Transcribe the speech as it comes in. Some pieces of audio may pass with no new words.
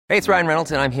Hey, it's Ryan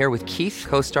Reynolds, and I'm here with Keith,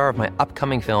 co-star of my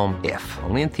upcoming film, If,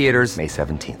 only in theaters May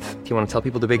 17th. Do you want to tell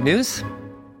people the big news?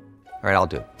 All right, I'll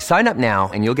do it. Sign up now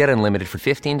and you'll get unlimited for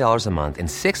 $15 a month and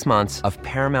 6 months of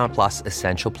Paramount Plus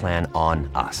Essential Plan on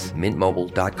us.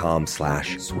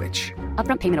 MintMobile.com/switch.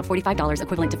 Upfront payment of $45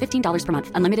 equivalent to $15 per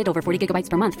month. Unlimited over 40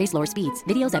 gigabytes per month. Face lower speeds.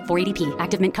 Videos at 480p.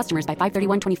 Active Mint customers by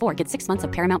 531.24 get 6 months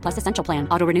of Paramount Plus Essential Plan.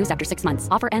 Auto renews after 6 months.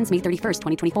 Offer ends May 31st,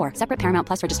 2024. Separate Paramount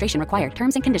Plus registration required.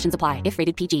 Terms and conditions apply if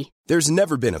rated PG. There's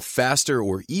never been a faster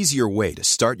or easier way to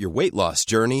start your weight loss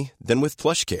journey than with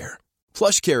PlushCare.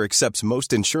 PlushCare accepts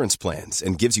most insurance plans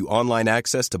and gives you online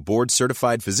access to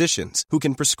board-certified physicians who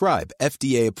can prescribe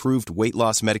FDA-approved weight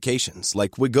loss medications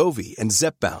like Wegovy and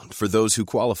Zepbound for those who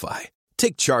qualify.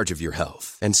 Take charge of your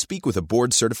health and speak with a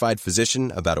board-certified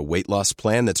physician about a weight loss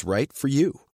plan that's right for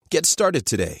you. Get started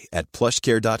today at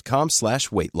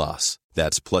plushcare.com/weight loss.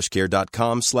 That's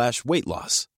plushcare.com/weight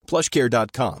loss.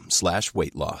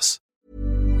 plushcare.com/weight loss.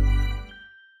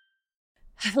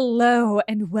 Hello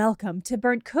and welcome to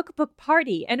Burnt Cookbook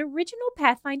Party, an original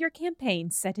Pathfinder campaign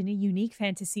set in a unique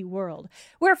fantasy world,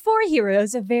 where 4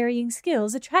 heroes of varying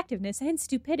skills, attractiveness, and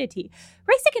stupidity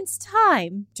race against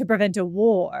time to prevent a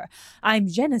war. I'm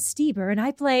Jenna Stieber, and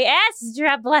I play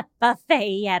Astra Blepa,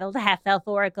 Fey-addled half-elf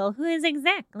oracle, who is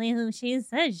exactly who she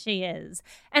says she is.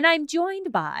 And I'm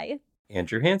joined by...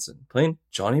 Andrew Hansen, playing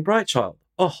Johnny Brightchild,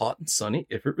 a hot and sunny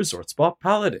Ifrit Resort Spa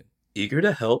paladin, eager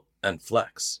to help and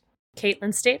flex.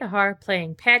 Caitlin Stadahar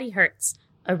playing Patty Hertz,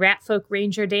 a ratfolk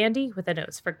ranger dandy with a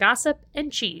nose for gossip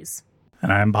and cheese.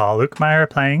 And I'm Paul Lukemeyer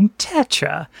playing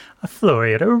Tetra, a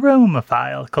florid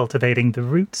aromaphile cultivating the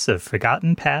roots of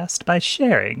forgotten past by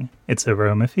sharing its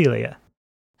aromaphilia.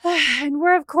 And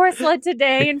we're, of course, led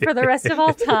today and for the rest of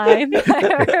all time by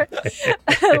our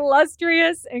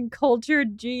illustrious and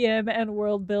cultured GM and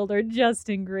world builder,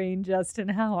 Justin Green. Justin,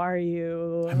 how are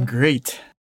you? I'm great.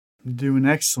 I'm doing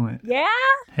excellent. Yeah?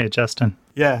 Hey, Justin.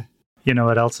 Yeah. You know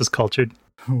what else is cultured?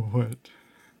 What?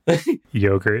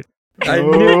 Yogurt. I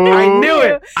knew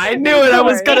it. I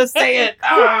was going to say it.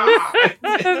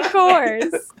 Of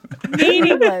course.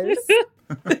 Meaningless.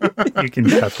 You can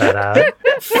cut that out.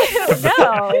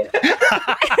 No.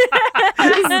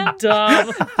 This is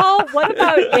dumb. Paul, what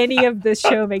about any of this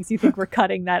show makes you think we're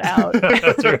cutting that out?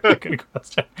 That's a really good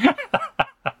question.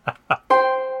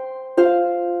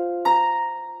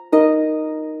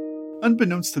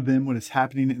 Unbeknownst to them what is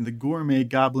happening in the gourmet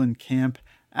goblin camp,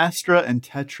 Astra and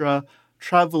Tetra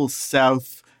travel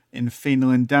south in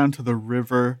Fainland down to the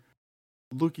river,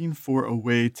 looking for a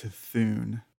way to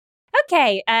Thune.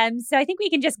 Okay, so I think we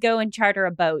can just go and charter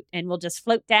a boat, and we'll just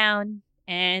float down,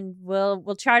 and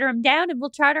we'll charter them down, and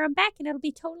we'll charter them back, and it'll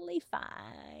be totally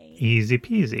fine. Easy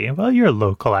peasy. Well, you're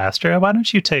local, Astra. Why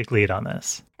don't you take lead on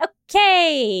this?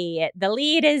 Okay, the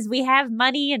lead is we have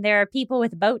money and there are people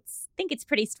with boats. I think it's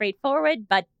pretty straightforward,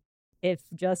 but if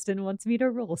Justin wants me to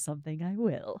roll something, I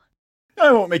will.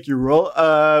 I won't make you roll.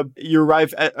 You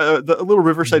arrive at the little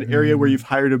riverside area where you've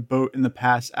hired a boat in the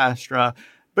past, Astra,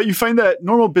 but you find that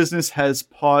normal business has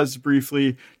paused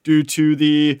briefly due to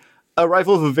the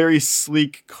arrival of a very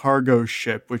sleek cargo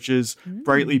ship, which is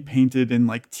brightly painted in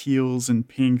like teals and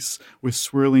pinks with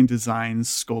swirling designs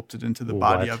sculpted into the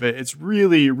body of it. It's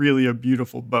really, really a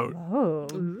beautiful boat. Oh.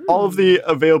 All of the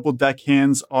available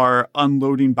deckhands are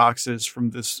unloading boxes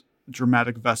from this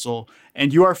dramatic vessel,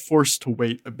 and you are forced to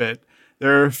wait a bit.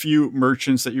 There are a few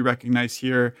merchants that you recognize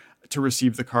here to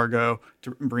receive the cargo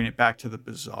to bring it back to the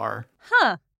bazaar.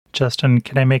 Huh. Justin,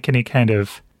 can I make any kind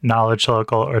of knowledge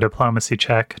local or diplomacy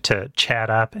check to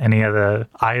chat up any of the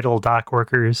idle dock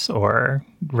workers or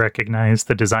recognize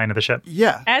the design of the ship?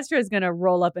 Yeah. Astra's going to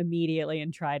roll up immediately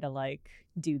and try to,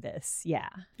 do this. Yeah.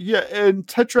 Yeah, and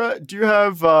Tetra, do you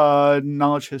have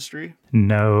knowledge history?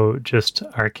 No, just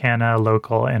arcana,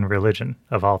 local, and religion,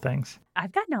 of all things.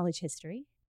 I've got knowledge history.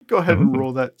 Go ahead and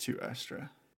roll that too,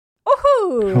 Astra.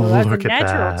 Ooh, that's a Look at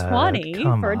natural that. 20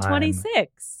 Come for a on.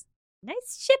 26.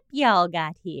 Nice ship y'all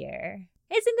got here.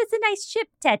 Isn't this a nice ship,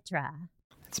 Tetra?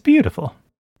 It's beautiful.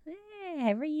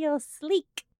 Real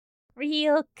sleek.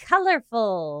 Real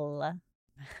colorful.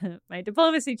 My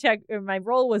diplomacy check, or my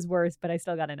roll was worse, but I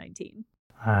still got a 19.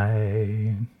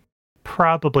 I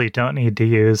probably don't need to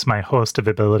use my host of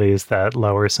abilities that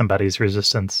lower somebody's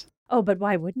resistance. Oh, but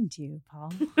why wouldn't you,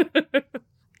 Paul?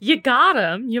 You got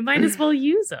him. You might as well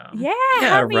use them. Yeah, Yeah,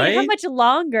 how right? much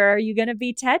longer are you going to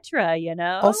be Tetra, you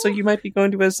know? Also, you might be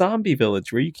going to a zombie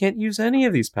village where you can't use any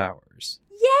of these powers.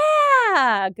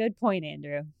 Yeah, good point,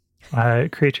 Andrew.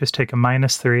 Creatures take a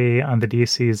 -3 on the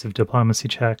DCs of diplomacy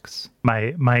checks.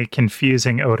 My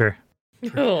confusing odor.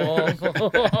 Oh.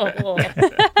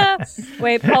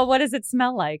 Wait, Paul, what does it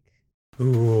smell like?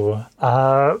 Ooh,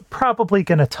 probably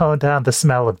gonna tone down the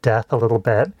smell of death a little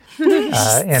bit,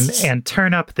 and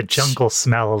turn up the jungle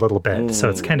smell a little bit, so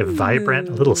it's kind of vibrant,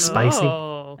 a little spicy.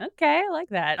 Oh, Okay, I like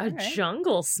that. a All right.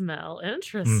 jungle smell.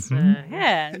 Interesting.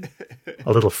 Yeah.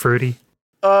 A little fruity.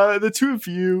 The two of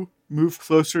you move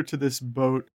closer to this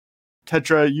boat.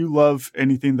 Tetra, you love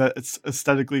anything that's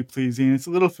aesthetically pleasing. It's a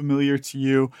little familiar to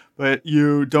you, but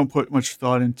you don't put much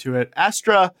thought into it.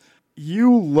 Astra,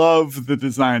 you love the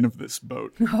design of this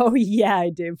boat. Oh, yeah, I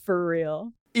do, for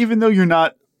real. Even though you're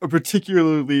not a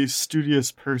particularly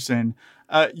studious person,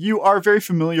 you are very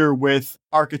familiar with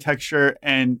architecture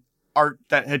and art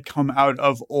that had come out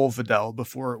of Olvidel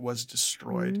before it was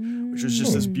destroyed, which was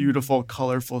just this beautiful,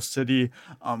 colorful city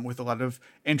with a lot of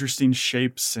interesting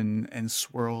shapes and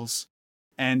swirls.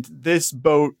 And this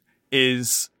boat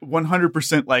is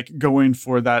 100% like going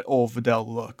for that Olvidel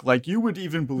look. Like you would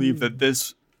even believe that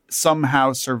this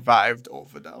somehow survived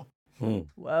Olvidel.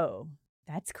 Whoa,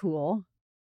 that's cool.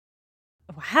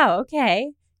 Wow,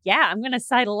 okay. Yeah, I'm going to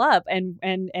sidle up.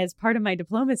 And as part of my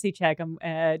diplomacy check, I'm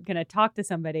going to talk to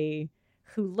somebody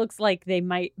who looks like they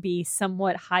might be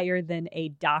somewhat higher than a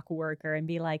dock worker and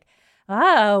be like,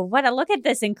 oh, look at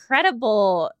this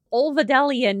incredible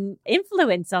Olvidelian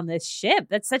influence on this ship.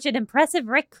 That's such an impressive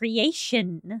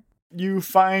recreation. You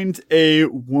find a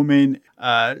woman.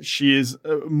 She is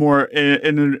more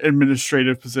in an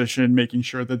administrative position, making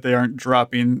sure that they aren't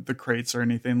dropping the crates or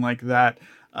anything like that.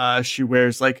 She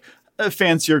wears like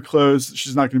fancier clothes.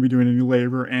 She's not going to be doing any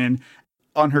labor. And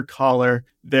on her collar,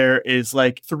 there is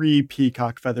like 3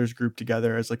 peacock feathers grouped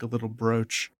together as like a little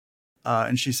brooch.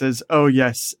 And she says, oh,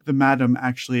 yes, the madam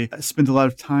actually spent a lot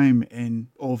of time in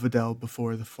Olvidel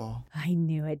before the fall. I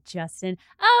knew it, Justin.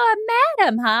 Oh, a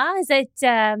madam, huh? Is it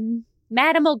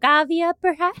Madam Ogavia,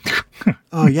 perhaps?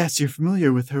 Oh, yes, you're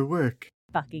familiar with her work.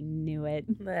 Fucking knew it.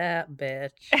 That bitch.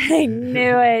 I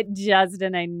knew it,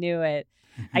 Justin. I knew it.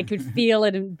 I could feel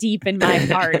it deep in my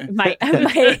heart, my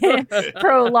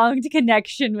prolonged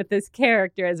connection with this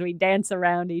character as we dance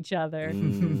around each other.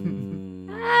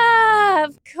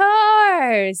 Of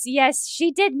course. Yes,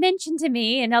 she did mention to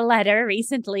me in a letter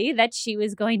recently that she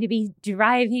was going to be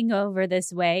driving over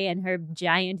this way in her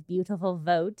giant, beautiful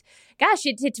boat. Gosh,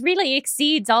 it really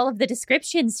exceeds all of the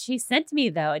descriptions she sent me,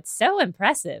 though. It's so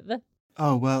impressive.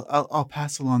 Oh, well, I'll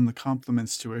pass along the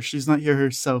compliments to her. She's not here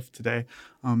herself today.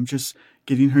 Just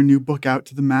getting her new book out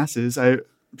to the masses. I'm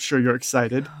sure you're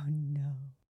excited. Oh, no.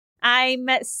 I'm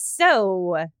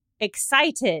so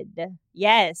excited.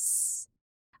 Yes.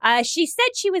 She said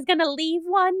she was going to leave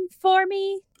one for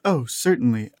me. Oh,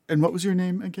 certainly. And what was your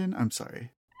name again? I'm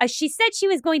sorry. She said she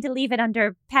was going to leave it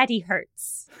under Patty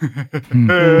Hertz. What a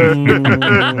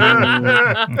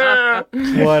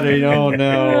no.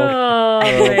 Oh,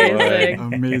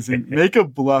 amazing. Amazing. Make a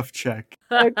bluff check.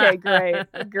 Okay,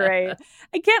 great.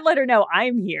 I can't let her know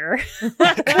I'm here.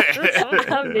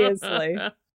 Obviously.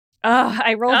 Oh,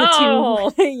 I rolled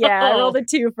a 2. Yeah, I rolled a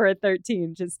 2 for a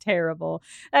 13. Just terrible.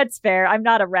 That's fair. I'm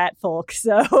not a rat folk,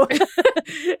 so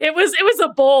It was a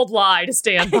bold lie to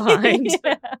stand behind.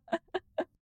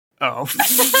 Oh.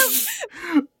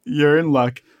 You're in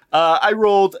luck. I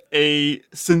rolled a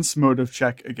sense motive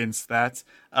check against that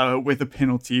with a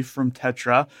penalty from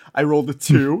Tetra. I rolled a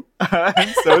 2, so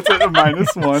it's at a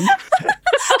 -1.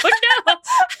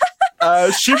 Oh,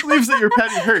 no. She believes that you're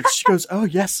Patty Hertz. She goes, oh,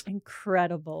 yes.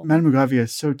 incredible. Madame Ogavia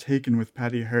is so taken with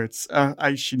Patty Hertz.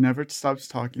 She never stops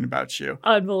talking about you.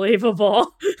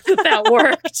 Unbelievable that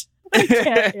worked.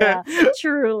 Yeah,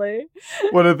 truly.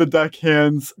 One of the deck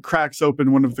hands cracks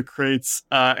open one of the crates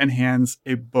and hands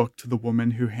a book to the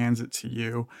woman who hands it to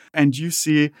you. And you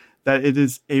see that it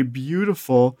is a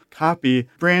beautiful copy,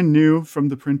 brand new from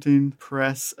the printing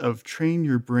press of Train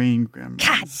Your Brain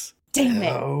Gremlins. Damn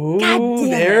it. Oh, God damn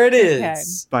there it Okay.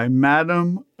 is. By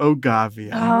Madame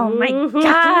Ogavia. Oh my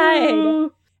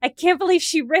God. I can't believe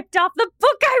she ripped off the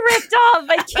book I ripped off.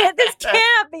 This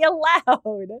can't be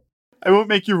allowed. I won't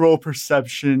make you roll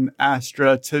perception,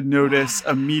 Astra, to notice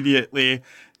immediately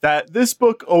that this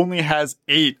book only has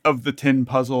 8 of the 10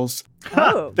 puzzles.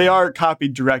 Oh. They are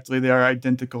copied directly. They are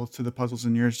identical to the puzzles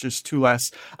in yours, just 2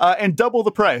 less, and double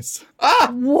the price.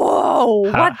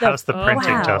 Whoa. How's the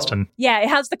printing, wow. Justin? Yeah,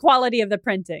 how's the quality of the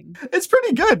printing? It's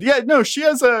pretty good. Yeah, no, she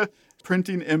has a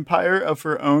printing empire of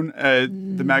her own.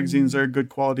 The magazines are good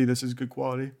quality. This is good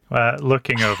quality.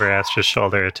 Looking over Astra's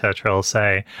shoulder, Tetra will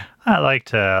say, I like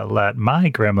to let my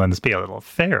gremlins be a little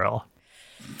feral.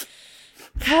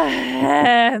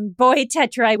 Boy,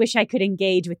 Tetra, I wish I could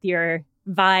engage with your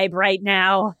vibe right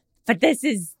now. But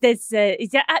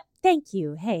thank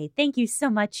you. Hey, thank you so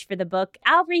much for the book.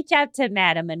 I'll reach out to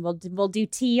Madam and we'll do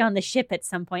tea on the ship at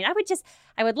some point.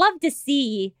 I would love to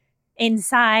see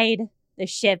inside the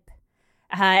ship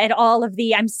and all of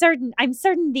the, I'm certain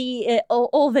the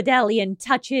Olvidelian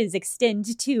touches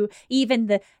extend to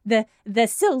even the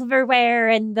silverware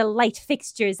and the light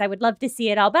fixtures. I would love to see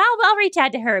it all, but I'll reach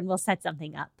out to her and we'll set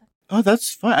something up. Oh,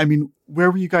 that's fine. I mean,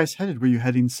 where were you guys headed? Were you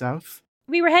heading south?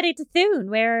 We were headed to Thune.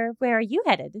 Where are you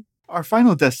headed? Our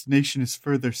final destination is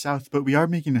further south, but we are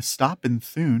making a stop in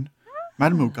Thune.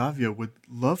 Madame Ogavia would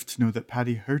love to know that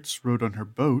Patty Hertz rode on her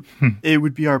boat. It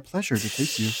would be our pleasure to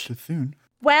take you to Thune.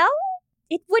 Well,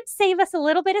 it would save us a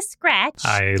little bit of scratch.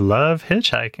 I love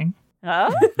hitchhiking.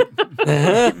 Oh?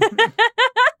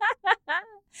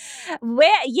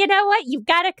 Well, you know what? You've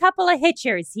got a couple of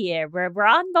hitchers here. We're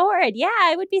on board.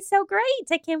 Yeah, it would be so great.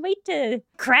 I can't wait to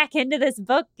crack into this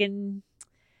book and...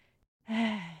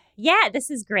 Yeah, this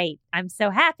is great. I'm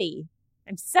so happy.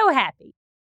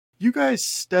 You guys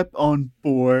step on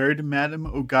board Madame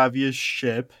Ogavia's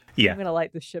ship. Yeah. I'm going to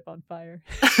light the ship on fire.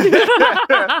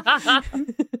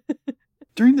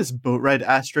 During this boat ride,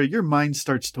 Astra, your mind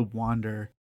starts to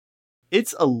wander.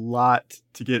 It's a lot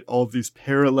to get all of these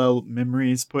parallel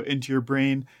memories put into your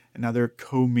brain, and now they're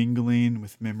commingling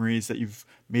with memories that you've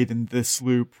made in this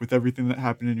loop with everything that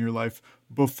happened in your life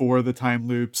before the time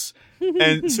loops.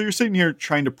 And so you're sitting here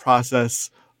trying to process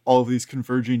all of these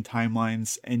converging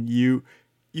timelines, and you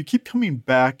keep coming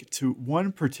back to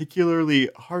one particularly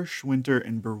harsh winter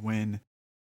in Berwyn.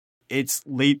 It's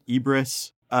late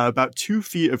Ibris. About 2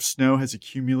 feet of snow has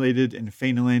accumulated in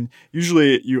Fainalin.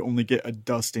 Usually you only get a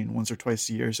dusting once or twice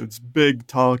a year, so it's big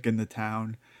talk in the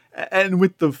town. And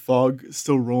with the fog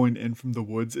still rolling in from the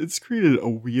woods, it's created a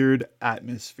weird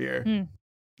atmosphere.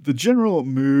 The general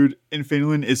mood in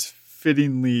Fainalin is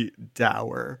fittingly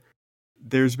dour.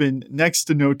 There's been next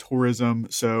to no tourism,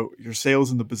 so your sales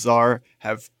in the bazaar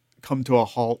have come to a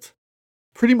halt.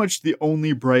 Pretty much the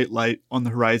only bright light on the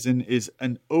horizon is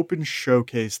an open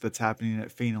showcase that's happening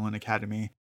at Fainalin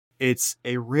Academy. It's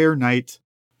a rare night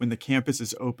when the campus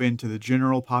is open to the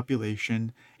general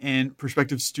population, and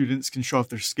prospective students can show off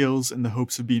their skills in the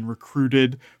hopes of being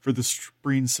recruited for the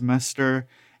spring semester.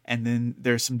 And then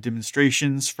there's some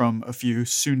demonstrations from a few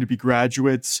soon-to-be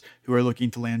graduates who are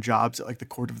looking to land jobs at like the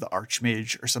Court of the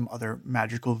Archmage or some other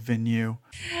magical venue.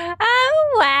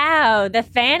 Oh, wow. The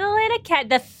Fainalin Academy,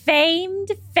 the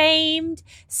famed,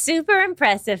 super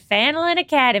impressive Fainalin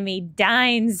Academy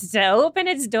deigns to open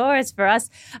its doors for us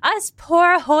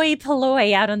poor hoi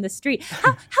polloi out on the street.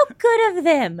 How good of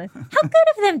them. How good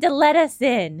of them to let us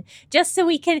in just so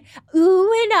we can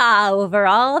ooh and ah over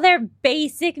all their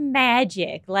basic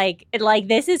magic. Like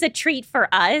this is a treat for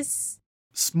us.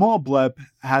 Small Blep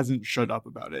hasn't shut up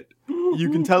about it. You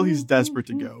can tell he's desperate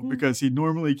to go because he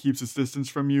normally keeps his distance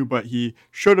from you, but he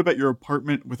showed up at your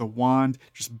apartment with a wand,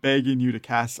 just begging you to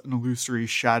cast an illusory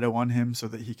shadow on him so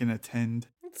that he can attend.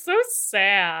 It's so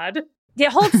sad. Yeah,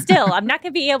 hold still. I'm not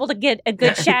going to be able to get a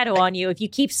good shadow on you if you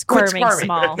keep squirming.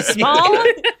 Small.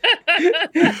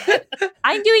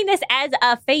 I'm doing this as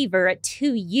a favor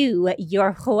to you.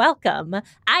 You're welcome.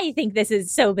 I think this is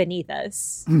so beneath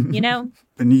us, you know?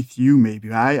 Beneath you,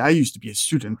 maybe. I used to be a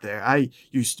student there. I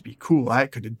used to be cool. I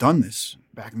could have done this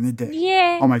back in the day.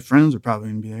 Yeah. All my friends are probably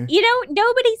going to be there. You know,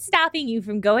 nobody's stopping you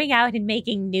from going out and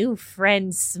making new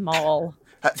friends, Small.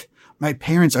 My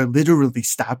parents are literally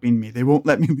stopping me. They won't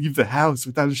let me leave the house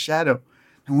without a shadow.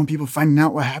 I want people finding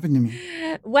out what happened to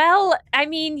me. Well, I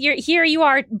mean, you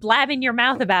are blabbing your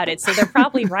mouth about it, so they're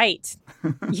probably right.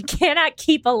 You cannot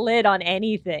keep a lid on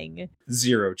anything.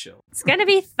 Zero chill. It's going to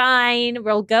be fine.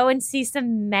 We'll go and see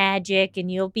some magic,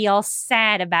 and you'll be all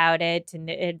sad about it,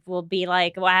 and it will be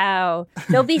like, wow.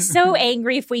 They'll be so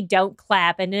angry if we don't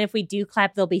clap, and then if we do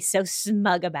clap, they'll be so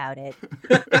smug about it.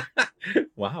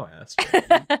 Wow,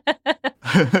 Astra.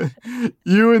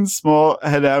 You and Small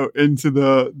head out into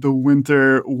the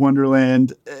winter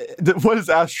wonderland. What does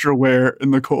Astra wear in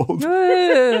the cold?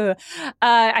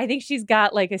 I think she's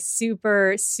got like a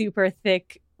super, super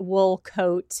thick wool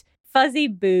coat, fuzzy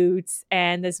boots,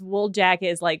 and this wool jacket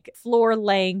is like floor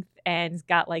length and it's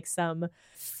got like some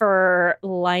fur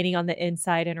lining on the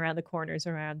inside and around the corners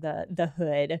around the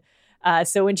hood.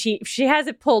 So when she has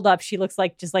it pulled up, she looks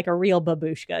like just like a real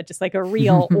babushka, just like a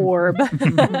real orb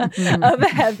of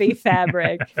heavy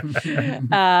fabric.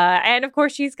 And of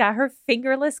course, she's got her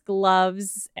fingerless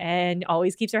gloves and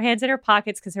always keeps her hands in her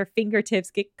pockets because her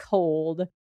fingertips get cold.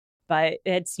 But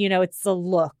it's the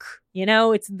look,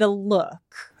 it's the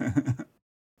look.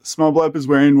 Small Blep is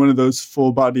wearing one of those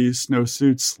full-body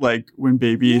snowsuits, like when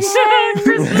babies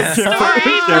Christmas can't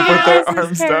put their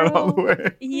arms down all the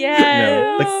way.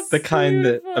 Yeah. No, the kind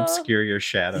that obscure your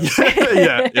shadow.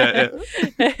 Yeah.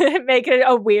 Make it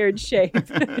a weird shape.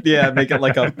 Yeah, make it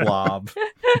like a blob.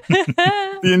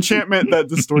 The enchantment that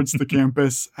distorts the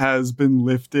campus has been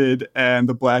lifted, and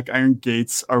the black iron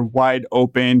gates are wide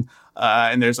open.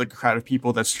 And there's like a crowd of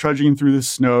people that's trudging through the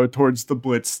snow towards the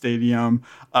Blitz Stadium,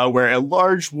 where a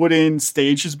large wooden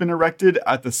stage has been erected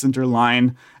at the center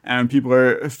line, and people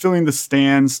are filling the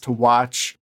stands to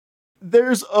watch.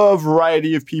 There's a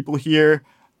variety of people here,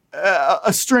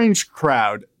 a strange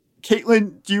crowd.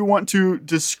 Caitlin, do you want to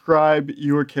describe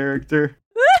your character?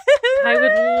 I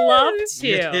would love to.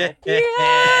 Yes,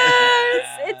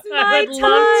 it's my I would time.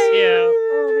 love to.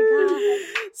 Oh my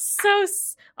god. So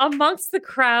amongst the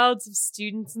crowds of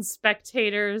students and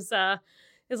spectators is a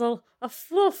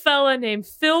little fella named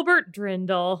Filbert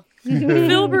Drindle.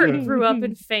 Filbert grew up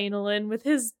in Fainalin with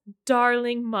his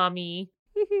darling mommy.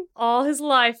 All his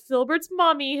life, Filbert's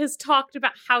mommy has talked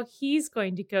about how he's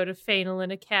going to go to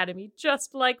Fainalin Academy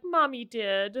just like mommy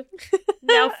did.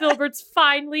 Now Filbert's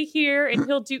finally here and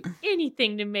he'll do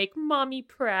anything to make mommy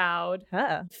proud.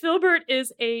 Huh. Filbert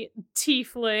is a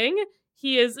tiefling.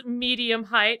 He is medium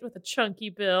height with a chunky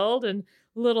build and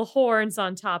little horns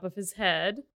on top of his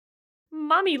head.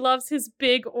 Mommy loves his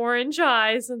big orange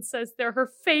eyes and says they're her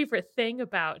favorite thing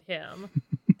about him.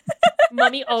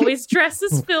 Mommy always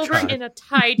dresses Filbert in a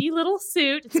tidy little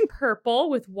suit. It's purple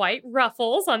with white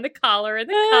ruffles on the collar and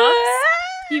the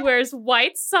cuffs. He wears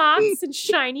white socks and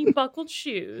shiny buckled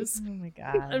shoes. Oh my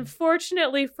god.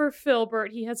 Unfortunately for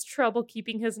Filbert, he has trouble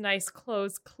keeping his nice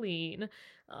clothes clean.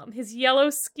 His yellow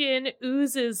skin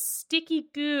oozes sticky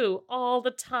goo all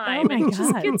the time, Oh my and it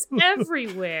just God. gets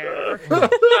everywhere.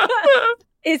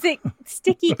 Is it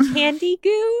sticky candy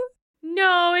goo?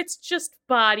 No, it's just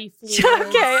body fluids.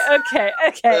 Okay.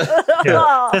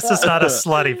 Yeah, this is not a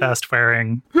slutty vest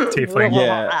wearing tiefling.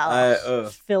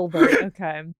 Filbert.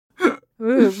 Okay.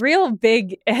 Ooh, real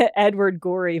big Edward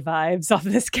Gorey vibes off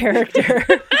this character.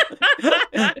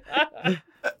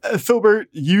 Filbert,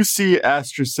 you see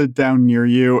Astra sit down near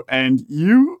you, and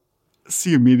you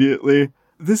see immediately,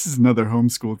 this is another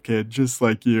homeschooled kid, just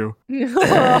like you.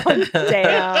 Oh,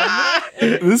 damn.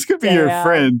 This could be your Damn.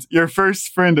 friend, your first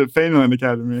friend at Fainland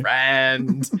Academy.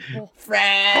 Friend.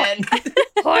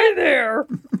 Hi there.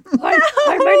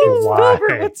 Hi, my name's Why?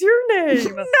 Filbert. What's your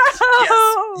name? No.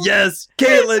 Yes,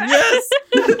 Caitlin, yes.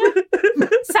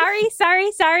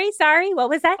 Sorry. What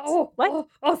was that? What?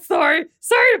 Oh, sorry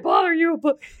to bother you,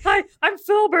 but hi, I'm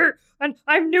Filbert, and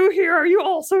I'm new here. Are you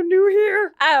also new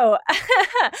here? Oh,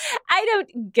 I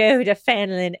don't go to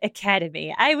Fanlin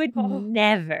Academy. I would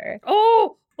never.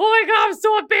 Oh my God, I'm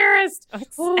so embarrassed.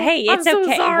 Hey, it's I'm so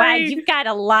okay. sorry. Wow, you've got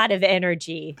a lot of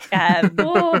energy.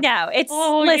 No, it's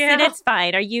listen, yeah. it's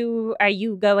fine. Are you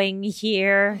going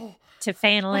here to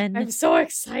Fanlin? I'm so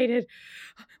excited.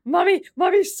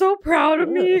 Mommy's so proud of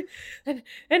me, and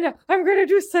I'm gonna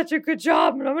do such a good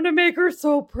job, and I'm gonna make her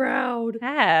so proud.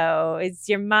 Oh, is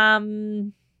your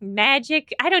mom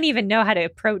magic? I don't even know how to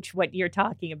approach what you're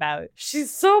talking about.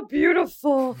 She's so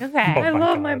beautiful. Okay. I Oh my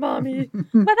love God. my mommy.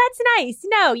 Well, that's nice.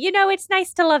 No, it's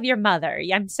nice to love your mother.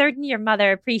 I'm certain your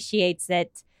mother appreciates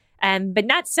it, but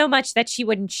not so much that she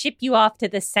wouldn't ship you off to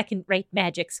the second-rate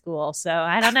magic school. So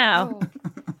I don't know.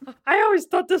 I always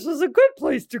thought this was a good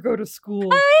place to go to school.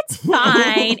 It's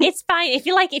fine. It's fine.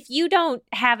 If you don't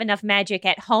have enough magic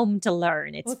at home to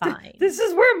learn, it's fine. This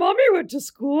is where mommy went to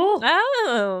school.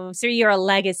 Oh, so you're a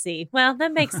legacy. Well,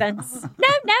 that makes sense.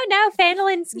 No,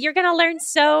 Fanolins, you're going to learn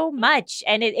so much.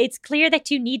 And it's clear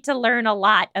that you need to learn a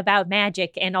lot about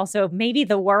magic and also maybe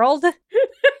the world.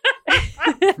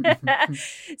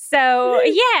 So,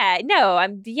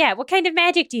 what kind of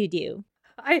magic do you do?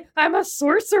 I'm a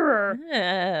sorcerer.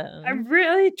 Oh. I'm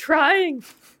really trying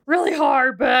really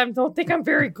hard, but I don't think I'm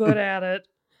very good at it.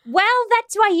 Well,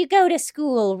 that's why you go to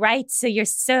school, right? So you're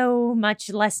so much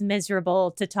less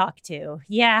miserable to talk to.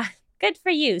 Yeah, good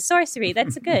for you. Sorcery,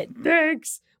 that's good.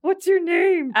 Thanks. What's your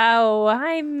name? Oh,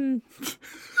 I'm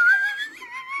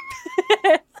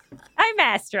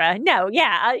Astra. No,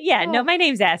 no, my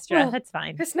name's Astra. Oh. That's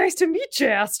fine. It's nice to meet you,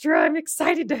 Astra. I'm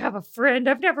excited to have a friend.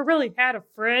 I've never really had a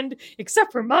friend,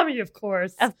 except for mommy, of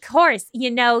course. Of course,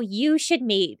 you should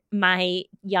meet my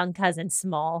young cousin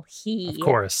Small. He Of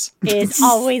course. is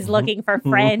always looking for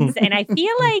friends, and I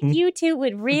feel like you two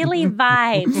would really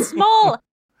vibe. Small,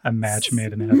 A match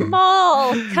made in heaven.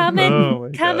 Small, come Oh my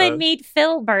and God. meet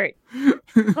Filbert.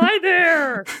 Hi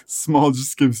there. Small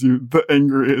just gives you the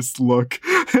angriest look.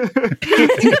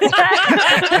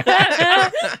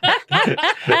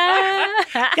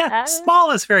 Yeah,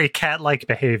 Small is very cat-like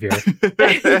behavior.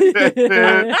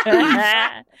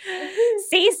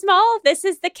 See, Small, this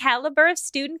is the caliber of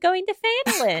student going to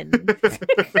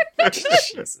Phandalin.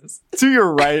 Jesus. To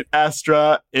your right,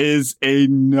 Astra, is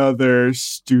another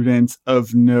student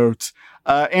of note.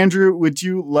 Andrew, would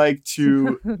you like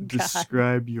to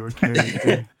describe your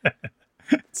character?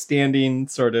 Standing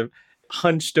sort of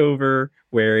hunched over,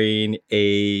 wearing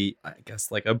I guess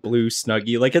like a blue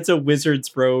Snuggie. Like it's a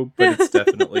wizard's robe, but it's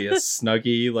definitely a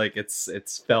Snuggie. Like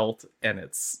it's felt and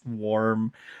it's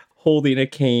warm. Holding a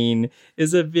cane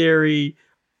is a very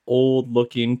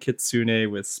old-looking kitsune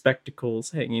with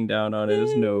spectacles hanging down on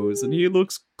his nose, and he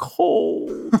looks cold.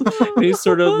 And he's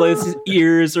sort of like his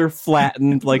ears are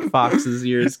flattened like Fox's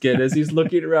ears get as he's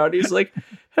looking around. He's like,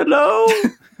 "Hello."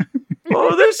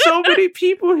 Oh, there's so many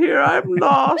people here. I'm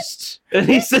lost. And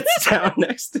he sits down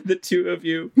next to the two of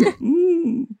you.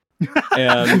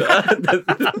 And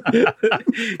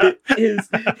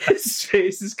his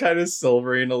face is kind of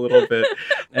silvering a little bit.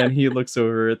 And he looks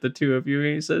over at the two of you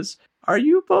and he says, "Are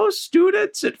you both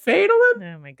students at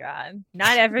Phandalin?" Oh my god.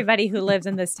 Not everybody who lives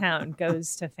in this town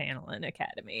goes to Phandalin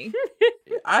Academy.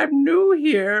 "I'm new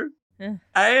here. Eh.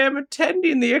 I am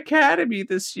attending the academy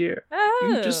this year.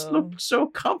 Oh. You just look so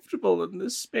comfortable in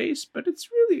this space, but it's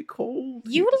really cold.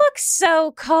 You look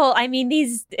so cold. I mean,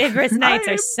 these Ibris nights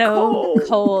I are am so cold.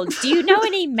 cold. Do you know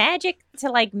any magic to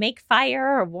like make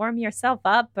fire or warm yourself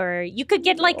up? Or you could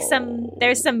get like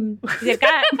they've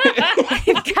got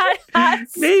hot,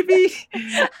 Maybe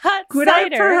hot could I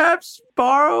cider. perhaps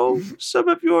borrow some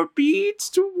of your beads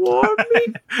to warm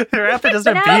me? Their outfit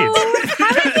doesn't No, have beads.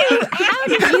 how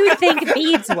do you think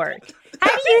beads work? How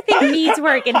do you think beads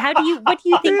work, and what do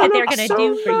you think that they're going to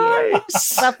do for you?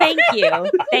 Nice. Well,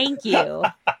 thank you.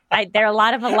 There are a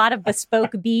lot of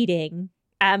bespoke beading,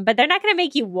 but they're not going to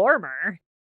make you warmer.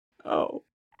 Oh,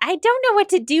 I don't know what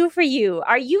to do for you.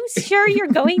 Are you sure you're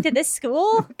going to this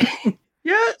school?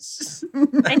 yes.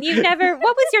 And you've never.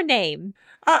 What was your name?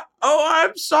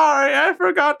 I'm sorry. I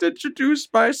forgot to introduce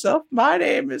myself. My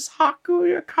name is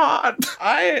Hakuya Khan.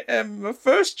 I am a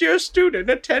first-year student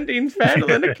attending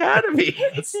Phandalin Academy.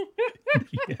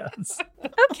 Yes.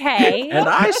 Okay. And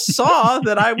I saw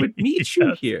that I would meet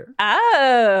you here.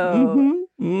 Oh.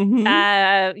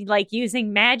 Mhm. Like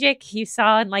using magic, you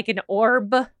saw in like an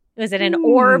orb. Was it an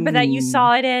orb that you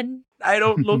saw it in? I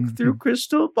don't look through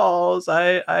crystal balls.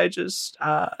 I just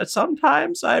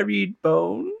sometimes I read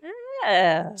bone.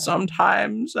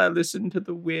 Sometimes I listen to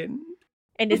the wind.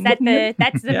 And is that's the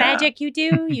Yeah. magic you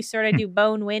do? You sort of do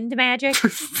bone wind magic?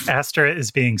 Astra is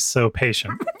being so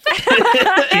patient.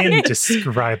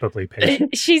 Indescribably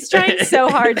patient. She's trying so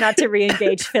hard not to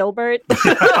re-engage Filbert.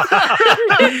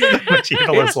 Which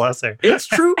evil is lesser? It's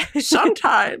true.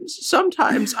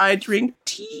 Sometimes I drink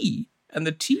tea, and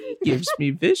the tea gives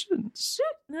me visions.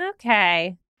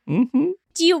 Okay. Mm-hmm.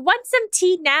 Do you want some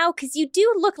tea now? Because you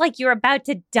do look like you're about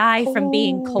to die from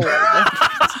being cold.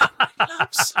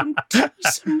 Some tea,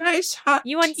 some nice hot tea.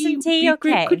 You want some would tea? be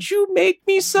great. Okay. Could you make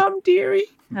me some, dearie?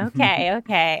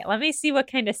 Okay. Let me see what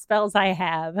kind of spells I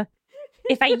have.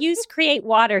 If I use create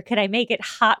water, could I make it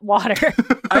hot water?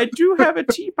 I do have a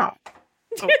teapot.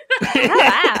 Oh,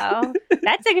 wow.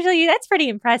 That's pretty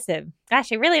impressive.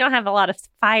 Gosh, I really don't have a lot of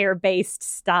fire-based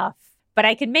stuff, but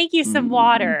I can make you some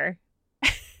water.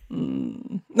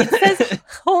 It says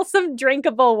wholesome,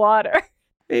 drinkable water.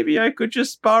 Maybe I could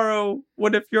just borrow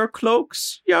one of your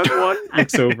cloaks, young one.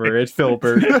 Looks over at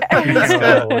Filbert.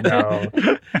 No.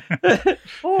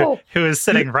 Oh. Who is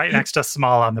sitting right next to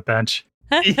Small on the bench,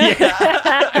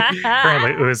 Yeah.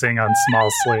 currently oozing on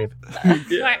Small's sleeve.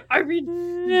 I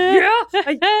mean, yeah,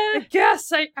 I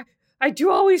guess I do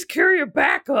always carry a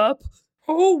backup.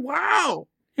 Oh, wow.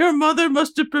 Your mother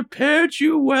must have prepared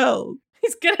you well.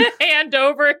 He's gonna hand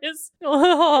over his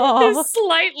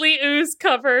slightly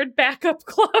ooze-covered backup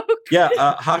cloak. Yeah,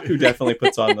 Haku definitely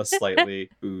puts on the slightly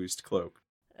oozed cloak.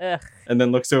 Ugh. And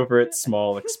then looks over at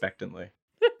Small expectantly.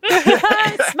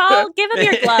 Small, give him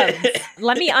your gloves.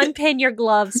 Let me unpin your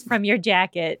gloves from your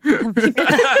jacket. Snap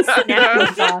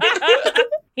those off.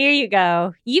 Here you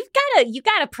go. You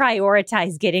gotta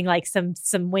prioritize getting like some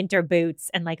winter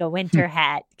boots and like a winter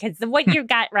hat, because what you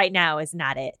got right now is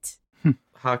not it.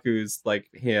 Haku's like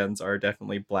hands are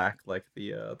definitely black, like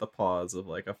the paws of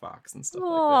like a fox and stuff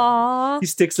like Aw, that. He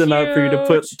sticks them out for you to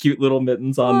put cute little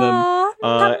mittens on them.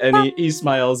 Aw, And he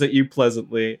smiles at you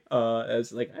pleasantly,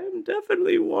 as like, I'm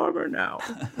definitely warmer now.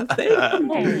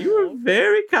 Thank you. You were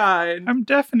very kind. I'm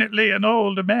definitely an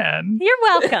old man. You're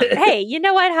welcome. Hey, you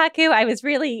know what, Haku? I was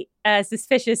really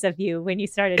suspicious of you when you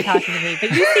started talking to me,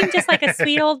 but you seem just like a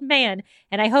sweet old man,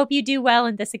 and I hope you do well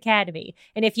in this academy.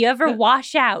 And if you ever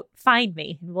wash out, find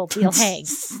me, and we'll hang.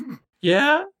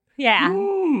 Yeah? Yeah.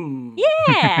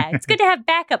 Yeah. It's good to have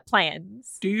backup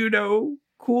plans. Do you know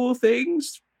cool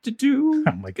things to do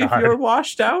Oh my if God. you're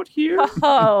washed out here?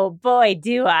 Oh, boy,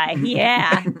 do I.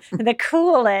 Yeah. The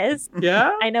coolest.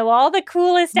 Yeah? I know all the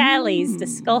coolest alleys to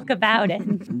skulk about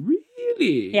in.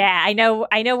 Really? Yeah, I know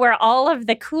where all of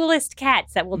the coolest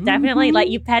cats that will definitely let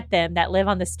you pet them that live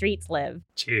on the streets live.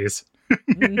 Jeez.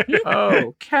 Mhm.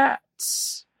 Oh,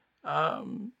 cats.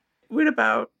 What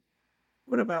about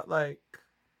like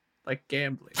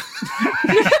gambling?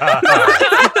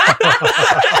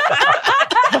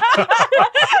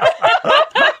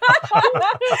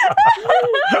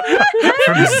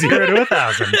 From 0 to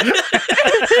 1,000.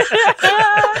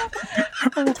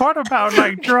 What about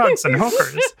like drugs and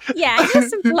hookers? Yeah,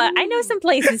 I know some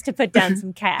places to put down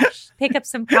some cash, pick up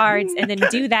some cards, and then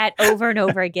do that over and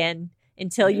over again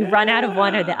until you run out of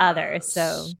one or the other.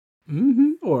 So,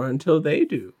 Or until they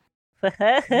do.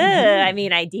 I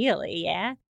mean, ideally,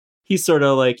 yeah. He sort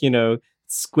of like,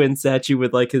 squints at you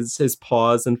with like his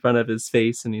paws in front of his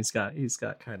face, and he's got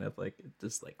kind of like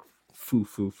this like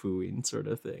fooing sort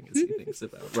of thing as he thinks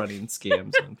about running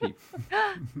scams on people.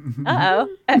 Uh-oh.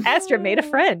 Astra made a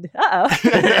friend. Uh-oh.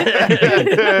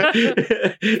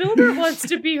 Filbert wants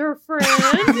to be her friend.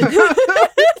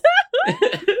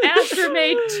 Astra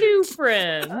made 2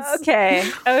 friends.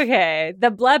 Okay.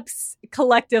 The Bleps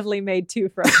collectively made 2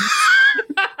 friends.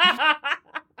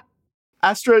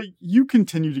 Astra, you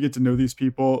continue to get to know these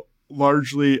people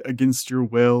largely against your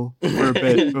will for a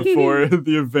bit before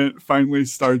the event finally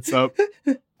starts up.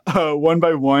 One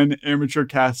by one, amateur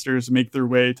casters make their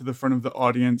way to the front of the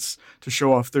audience to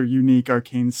show off their unique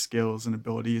arcane skills and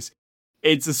abilities.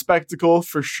 It's a spectacle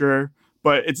for sure,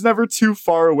 but it's never too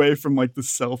far away from like the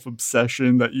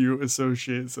self-obsession that you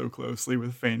associate so closely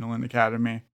with Fainalin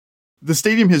Academy. The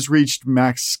stadium has reached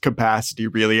max capacity,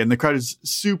 really, and the crowd is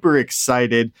super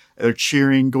excited. They're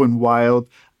cheering, going wild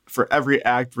for every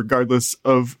act, regardless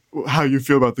of how you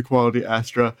feel about the quality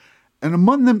Astra. And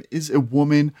among them is a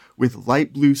woman with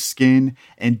light blue skin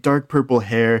and dark purple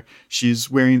hair.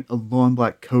 She's wearing a long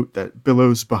black coat that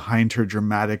billows behind her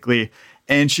dramatically.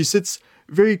 And she sits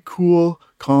very cool,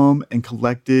 calm, and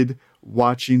collected,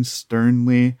 watching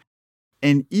sternly.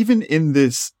 And even in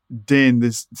this din,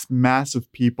 this mass of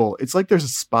people, it's like there's a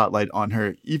spotlight on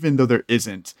her, even though there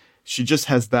isn't. She just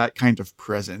has that kind of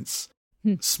presence.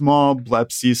 Small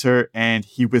Blep sees her, and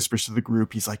he whispers to the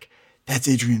group. He's like, "That's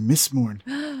Adrian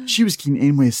Mistmorn. She was Keen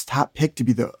Ainway's top pick to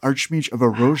be the Archmage of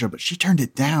Arosia, but she turned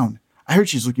it down. I heard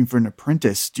she's looking for an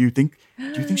apprentice. Do you think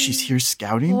she's here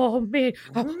scouting?" Oh, man.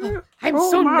 I'm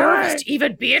so nervous to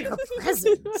even be in her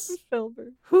presence.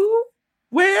 Filbert. Who?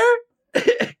 Where?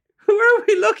 Who are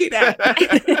we looking at?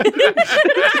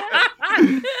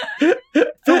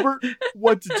 Filbert,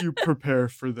 what did you prepare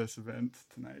for this event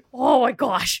tonight? Oh, my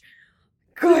gosh.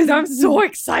 Guys, I'm so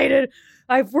excited.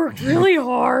 I've worked really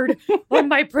hard on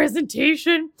my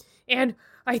presentation, and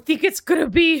I think it's going to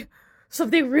be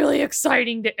something really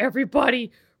exciting that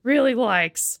everybody really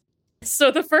likes.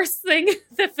 So the first thing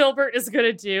that Filbert is going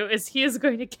to do is he is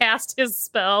going to cast his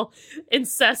spell,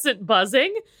 Incessant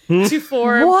Buzzing, to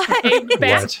form a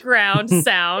background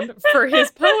sound for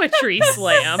his poetry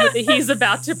slam that he's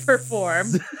about to perform.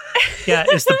 Yeah,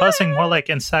 is the buzzing more like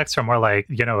insects or more like,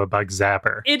 a bug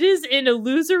zapper? It is an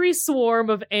illusory swarm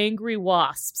of angry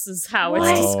wasps, is how it's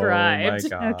described. Oh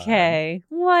my God. Okay.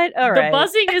 What? All right. The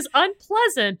buzzing is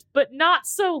unpleasant, but not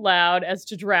so loud as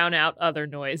to drown out other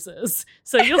noises.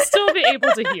 So you'll still be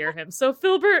able to hear him. So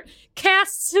Filbert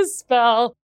casts his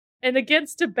spell, and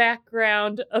against a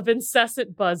background of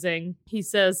incessant buzzing, he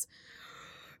says,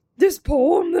 "This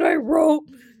poem that I wrote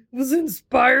was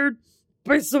inspired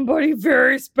by somebody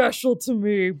very special to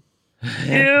me.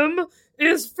 M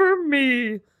is for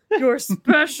me, your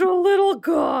special little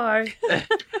guy.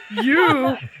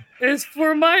 U is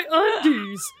for my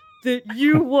undies that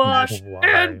you wash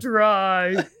and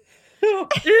dry.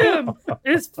 M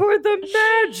is for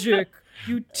the magic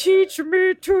you teach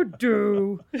me to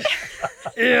do.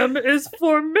 M is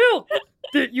for milk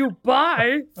that you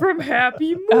buy from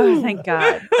Happy Moon. Oh, thank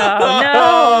God.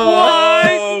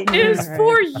 Oh, Y is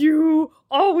for you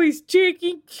always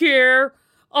taking care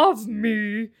of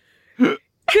me.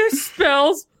 This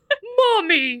spells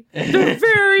mommy, the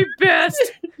very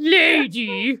best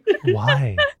lady.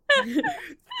 Why?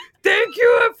 Thank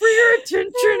you for your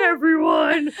attention,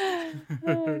 everyone.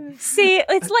 See,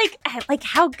 it's like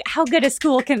how good a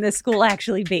school can this school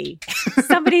actually be?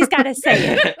 Somebody's got to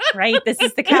say it, right? This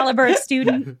is the caliber of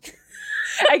student.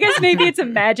 I guess maybe it's a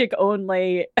magic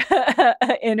only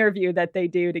interview that they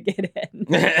do to get in.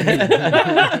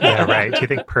 Yeah, right. Do you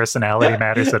think personality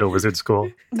matters at a wizard school?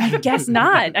 I guess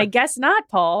not,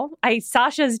 Paul.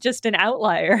 Sasha's just an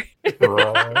outlier. Good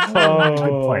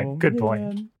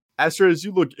point. Astra, as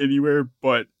you look anywhere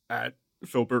but at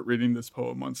Filbert reading this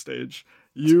poem on stage,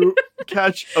 you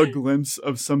catch a glimpse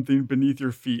of something beneath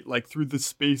your feet, like through the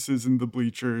spaces in the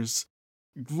bleachers.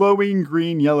 Glowing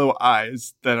green-yellow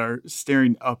eyes that are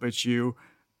staring up at you.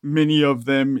 Many of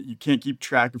them, you can't keep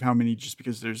track of how many just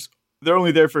because they're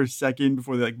only there for a second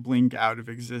before they blink out of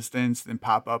existence, then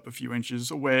pop up a few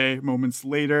inches away moments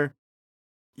later.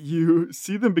 You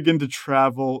see them begin to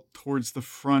travel towards the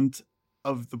front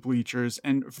of the bleachers,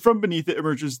 and from beneath it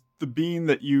emerges the being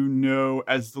that you know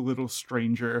as the little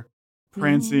stranger,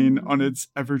 prancing on its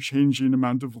ever-changing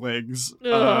amount of legs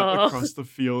across the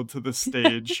field to the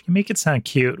stage. You make it sound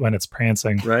cute when it's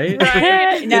prancing. Right?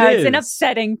 No, it's an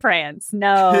upsetting prance.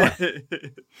 No.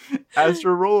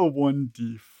 Astra, roll a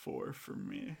 1d4 for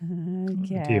me.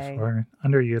 Okay. D4,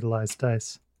 underutilized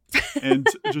dice. And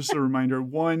just a reminder,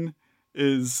 1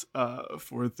 is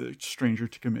for the stranger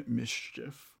to commit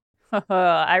mischief.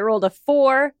 I rolled a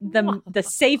 4, the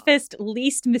safest,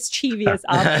 least mischievous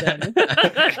option.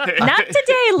 Not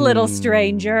today, little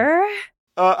stranger.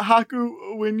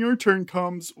 Haku, when your turn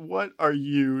comes, what are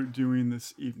you doing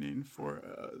this evening for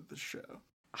the show?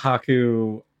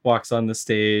 Haku walks on the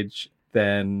stage,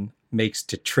 then makes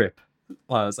to trip.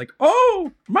 I was like,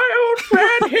 "Oh, my old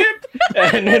friend hip,"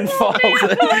 and then falls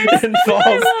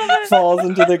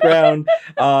into the ground.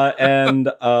 And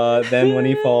then when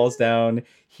he falls down,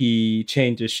 he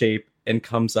changes shape and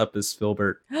comes up as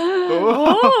Filbert, using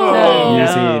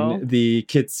the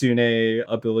Kitsune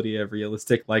ability of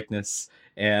realistic likeness,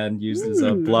 and uses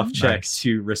a bluff check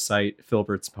to recite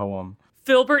Filbert's poem.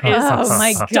 Filbert is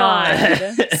my God.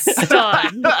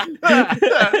 Stunned.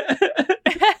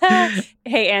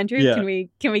 Hey Andrew, Yeah.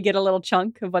 can we get a little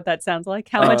chunk of what that sounds like?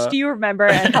 How much do you remember,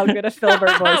 and how good a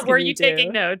Filbert voice Were can you do?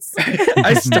 taking notes?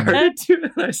 I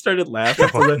started laughing.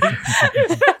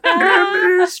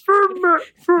 M is for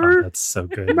That's so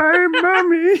good. my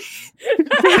mommy.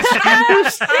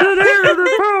 It's the name of the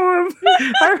poem.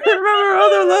 I remember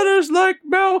other letters like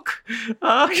milk.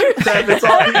 It's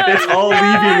all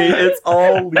leaving me. It's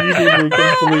all leaving me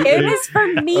completely. M is for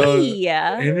me.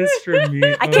 It is for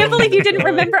me. I can't believe you didn't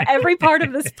remember every part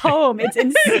of this poem. It's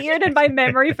seared in my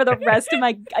memory for the rest of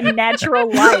my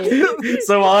natural life.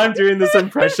 So while I'm doing this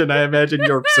impression, I imagine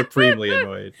you're supremely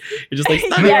annoyed. You're just like,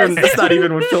 Yes. it's not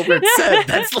even what Filbert said.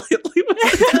 That's literally what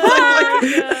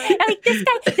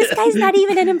This guy's not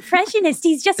even an impressionist.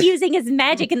 He's just using his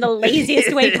magic in the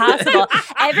laziest way possible.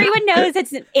 Everyone knows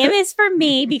it's M is for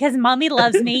me because mommy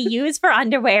loves me. U is for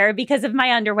underwear because of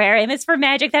my underwear. M is for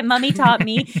magic that mommy taught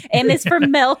me. M is for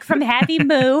milk from Happy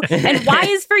Moo. And Y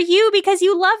is for you because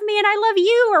you love me and I love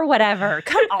you or whatever.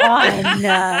 Come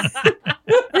on.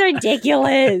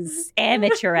 Ridiculous.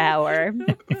 Amateur hour.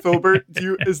 Filbert,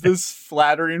 is this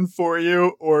flattering for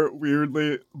you or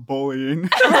weirdly bullying?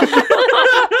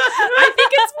 I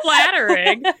think it's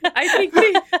flattering. I think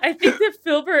that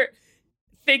Filbert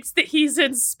thinks that he's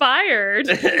inspired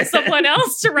someone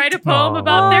else to write a poem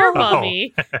about their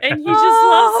mummy, and he just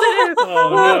loves it.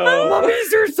 Oh, no.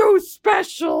 Mummies are so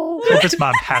special. This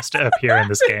mom has to appear in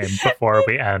this game before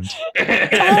we end. Oh my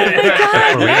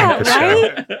God, Before we yeah, end the show.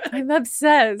 right? I'm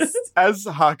obsessed. As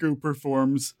Haku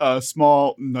performs,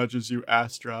 Small nudges you,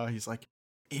 Astra. He's like,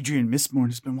 Adrian Mistborn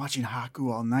has been watching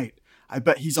Haku all night. I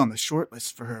bet he's on the short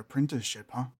list for her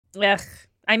apprenticeship, huh? Ugh.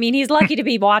 I mean, he's lucky to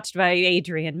be watched by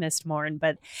Adrian Mistborn,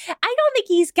 but I don't think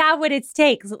he's got what it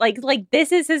takes. Like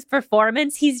this is his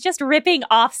performance. He's just ripping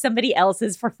off somebody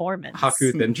else's performance.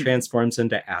 Haku then transforms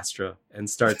into Astra and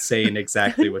starts saying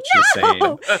exactly what she's saying.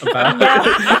 About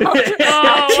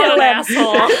I'll kill what an him.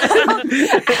 asshole.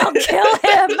 I'll kill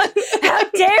him. How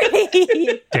dare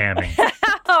he? Damning.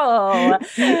 Oh.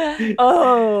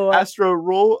 Astra,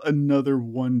 roll another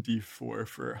 1d4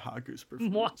 for Haku's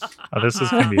performance. Oh, this is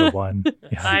going to be a 1.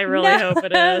 Yeah. I really hope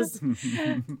it is.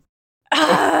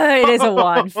 It is a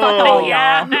 1. Fuck all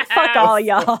y'all. Fuck all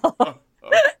y'all.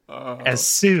 As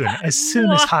soon as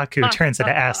Haku turns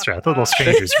into Astra, the little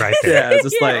stranger's right there. Yeah, it's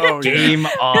just like, Oh, yeah. game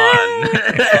on.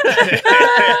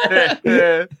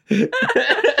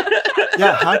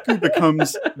 Yeah, Haku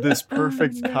becomes this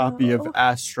perfect copy of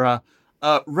Astra.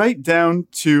 right down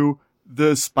to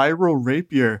the spiral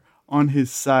rapier on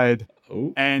his side.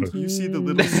 Oh. And you see the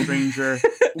little stranger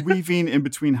weaving in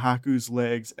between Haku's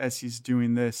legs as he's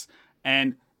doing this.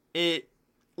 And it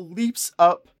leaps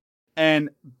up and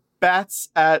bats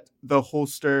at the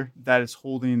holster that is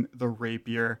holding the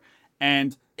rapier.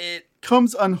 And it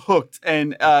comes unhooked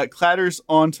and clatters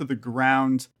onto the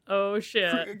ground. Oh,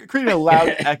 shit. Creating a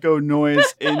loud echo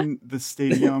noise in the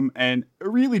stadium and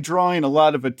really drawing a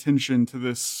lot of attention to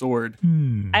this sword.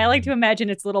 I like to imagine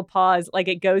its little paws, like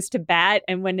it goes to bat,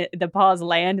 and when the paws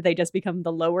land, they just become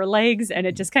the lower legs, and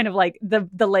it just kind of like the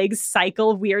legs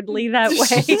cycle weirdly that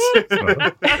way.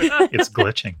 It's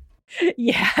glitching.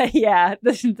 Yeah.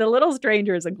 The little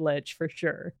stranger is a glitch for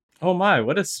sure. Oh my,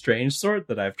 what a strange sword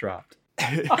that I've dropped.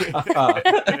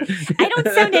 I don't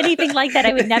sound anything like that.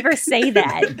 I would never say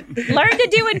that. Learn to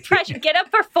do impression. Get a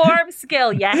perform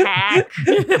skill, you hack.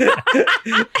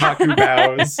 Haku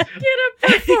bows. Get a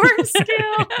perform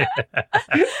skill.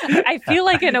 I feel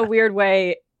like in a weird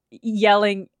way,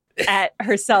 yelling at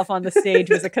herself on the stage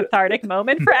was a cathartic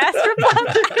moment for Astra.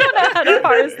 I don't know how to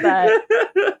parse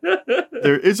that.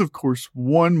 There is, of course,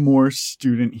 one more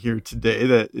student here today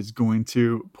that is going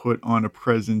to put on a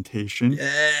presentation.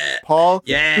 Yeah. Paul,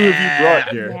 who have you brought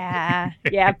here?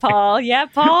 Yeah, Paul. Yeah,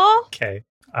 Paul. Okay.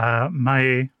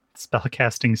 My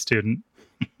spellcasting student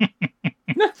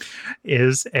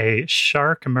is a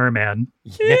shark merman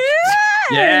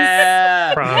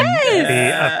Yeah. from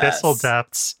the abyssal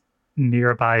depths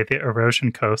nearby the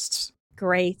erosion coasts.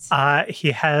 Great.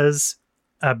 He has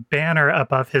a banner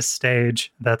above his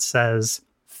stage that says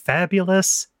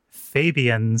Fabulous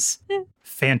Fabian's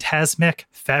Phantasmic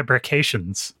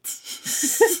Fabrications.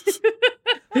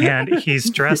 And he's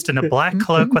dressed in a black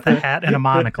cloak with a hat and a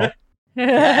monocle.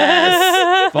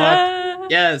 Yes.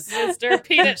 Fuck. Yes. Mr.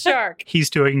 Peanut Shark. He's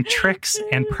doing tricks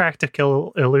and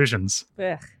practical illusions.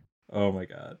 Ugh. Oh my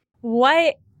god.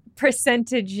 What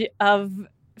percentage of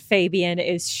Fabian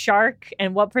is shark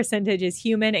and what percentage is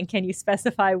human, and can you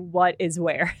specify what is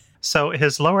where? So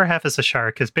his lower half is a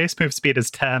shark. His base move speed is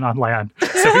 10 on land.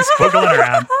 So he's wiggling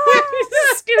around.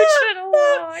 Scooching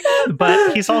along.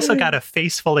 But he's also got a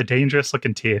face full of dangerous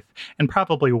looking teeth and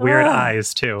probably weird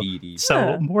eyes too. Beady.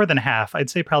 So more than half.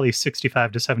 I'd say probably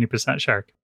 65 to 70%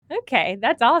 shark. Okay,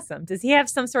 that's awesome. Does he have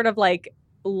some sort of like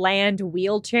land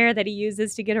wheelchair that he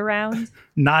uses to get around?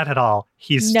 Not at all.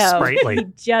 He's No, sprightly. he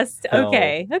just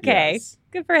okay. Yes.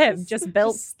 Good for him. Just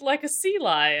built. Just like a sea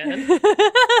lion.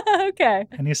 Okay.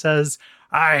 And he says,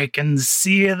 I can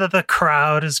see that the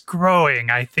crowd is growing.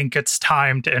 I think it's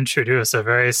time to introduce a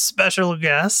very special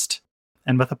guest.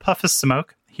 And with a puff of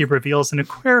smoke, he reveals an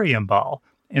aquarium ball,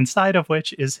 inside of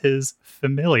which is his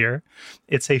familiar.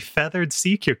 It's a feathered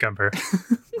sea cucumber.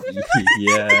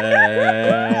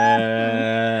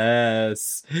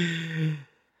 Yes.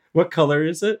 What color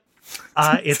is it?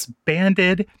 It's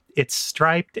banded, it's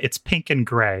striped, it's pink and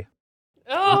gray.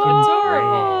 Oh,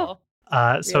 adorable.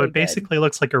 So Really it basically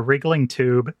looks like a wriggling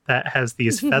tube that has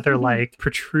these feather-like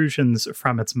protrusions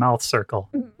from its mouth circle.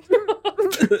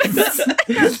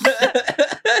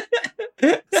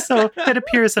 So it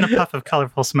appears in a puff of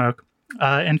colorful smoke.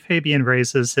 And Fabian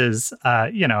raises his,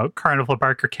 carnival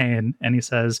barker cane, and he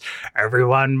says,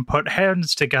 everyone put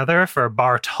hands together for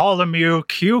Bartholomew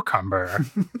Cucumber.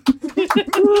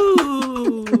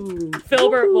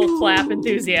 Filbert will clap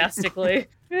enthusiastically.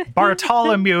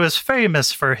 Bartholomew is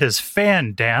famous for his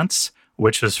fan dance,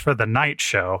 which is for the night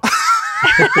show.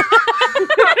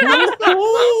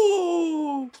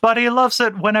 But he loves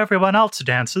it when everyone else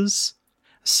dances.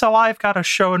 So I've got a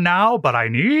show now, but I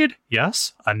need,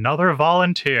 yes, another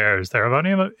volunteer. Is there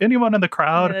anyone in the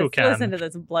crowd who can listen to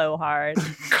this blowhard?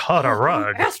 cut a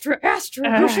rug? Astra,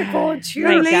 you should volunteer.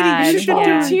 My Lady, God, you should yeah.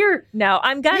 volunteer. No,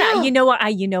 I'm gonna. Yeah. You know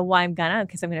what? You know why I'm gonna?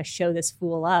 Because I'm gonna show this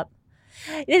fool up.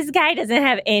 This guy doesn't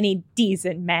have any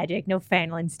decent magic. No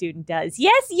Fanlin student does.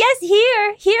 Yes,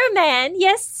 here, man.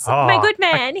 Yes, my good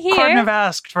man, I here. couldn't have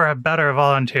asked for a better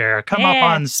volunteer. Come up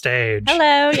Yeah. on stage.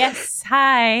 Hello, yes,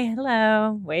 hi,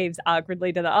 hello. Waves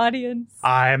awkwardly to the audience.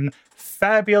 I'm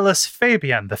Fabulous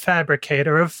Fabian, the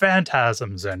fabricator of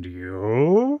phantasms, and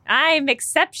you? I'm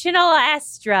Exceptional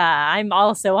Astra. I'm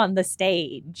also on the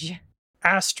stage.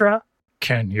 Astra,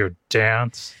 can you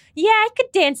dance? Yeah, I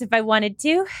could dance if I wanted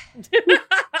to.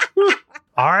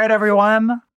 All right,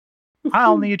 everyone.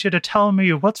 I'll need you to tell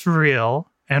me what's real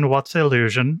and what's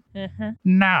illusion Uh-huh.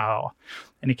 now.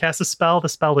 And he casts a spell. The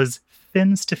spell is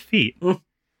Fins to Feet. Of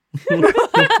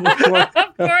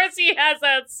course he has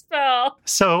that spell.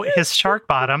 So his shark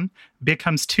bottom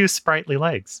becomes two sprightly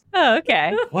legs. Oh,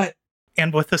 okay. What?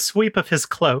 And with the sweep of his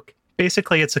cloak,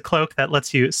 basically it's a cloak that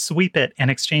lets you sweep it and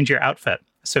exchange your outfit.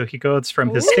 So he goes from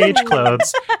his stage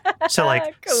clothes to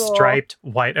like Cool. striped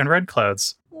white and red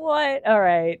clothes. What? All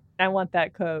right. I want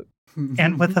that coat.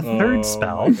 And with a third Oh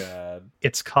spell, my God.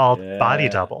 it's called Yeah. Body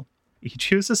Double. He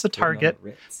chooses a target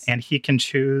and he can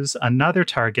choose another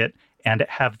target and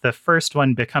have the first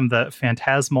one become the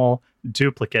phantasmal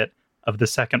duplicate of the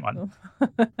second one.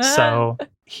 So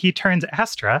he turns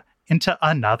Astra into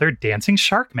another dancing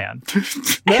shark man.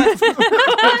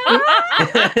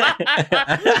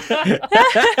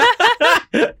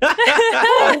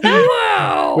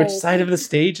 Wow. Which side of the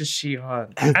stage is she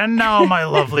on? And now, my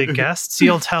lovely guests,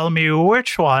 you'll tell me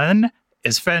which one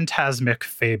is Phantasmic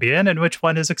Fabian and which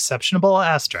one is Exceptional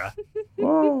Astra.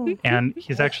 And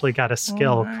he's actually got a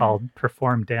skill called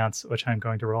Perform Dance, which I'm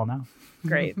going to roll now.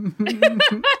 Great.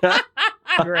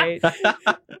 Great.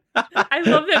 I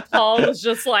love that Paul was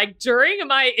just like, during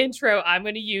my intro, I'm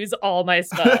going to use all my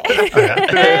spells. It's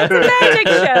a magic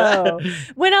show.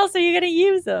 When else are you going to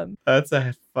use them? That's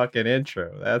a fucking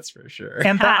intro, that's for sure.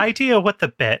 And the idea with the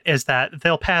bit is that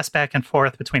they'll pass back and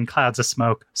forth between clouds of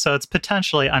smoke, so it's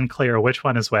potentially unclear which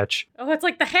one is which. Oh, it's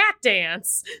like the hat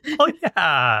dance. Oh,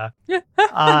 yeah.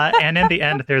 And in the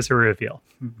end, there's a reveal.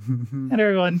 And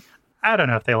everyone, I don't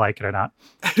know if they like it or not.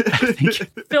 I think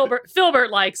Filbert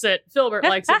likes it. Filbert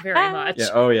likes it very much. Yeah,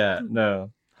 oh yeah,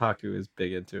 no. Haku is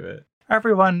big into it.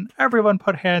 everyone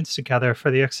put hands together for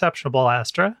the Exceptional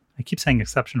Astra. I keep saying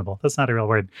exceptional. That's not a real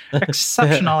word.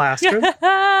 Exceptional Astra.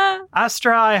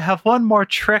 Astra, I have one more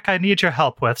trick I need your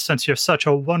help with since you're such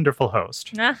a wonderful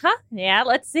host. Yeah,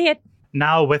 let's see it.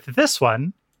 Now, with this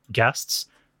one, guests,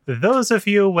 those of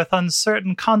you with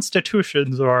uncertain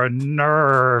constitutions or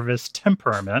nervous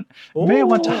temperament may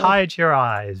want to hide your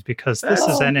eyes because this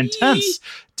is an intense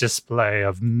display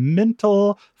of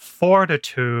mental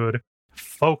fortitude,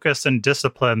 focus, and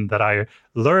discipline that I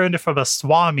learned from a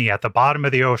swami at the bottom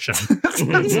of the ocean. I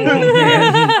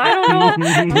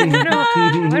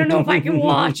don't know if I can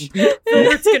watch.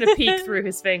 Filbert's going to peek through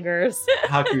his fingers.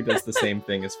 Haku does the same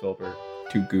thing as Filbert.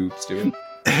 Two goobs do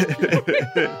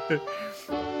it.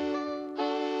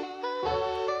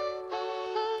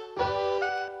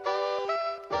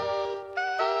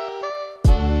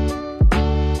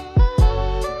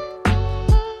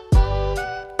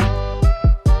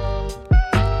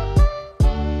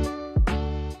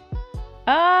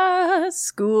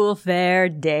 School fair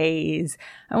days.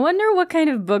 I wonder what kind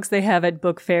of books they have at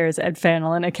book fairs at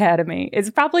Fanelin Academy. It's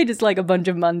probably just like a bunch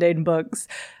of mundane books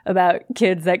about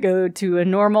kids that go to a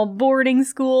normal boarding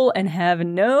school and have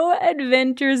no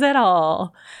adventures at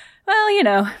all. Well, you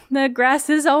know, the grass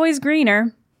is always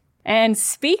greener. And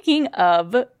speaking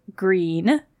of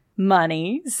green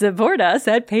money, support us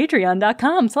at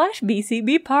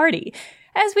patreon.com/bcbparty.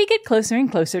 As we get closer and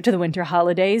closer to the winter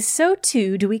holidays, so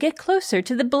too do we get closer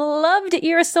to the beloved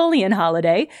Irasolian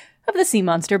holiday of the Sea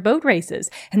Monster boat races.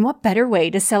 And what better way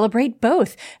to celebrate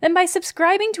both than by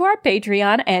subscribing to our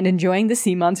Patreon and enjoying the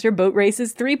Sea Monster boat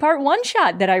races 3-part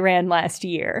one-shot that I ran last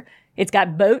year. It's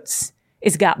got boats,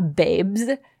 it's got babes,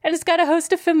 and it's got a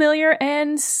host of familiar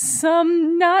and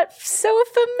some not so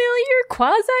familiar,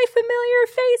 quasi-familiar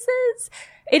faces.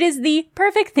 It is the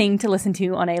perfect thing to listen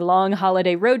to on a long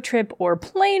holiday road trip or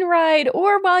plane ride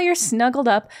or while you're snuggled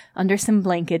up under some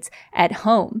blankets at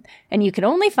home. And you can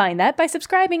only find that by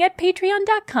subscribing at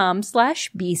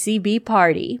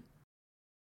patreon.com/bcbparty.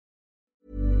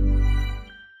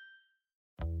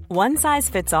 One size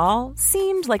fits all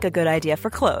seemed like a good idea for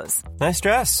clothes. Nice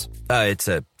dress. It's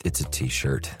a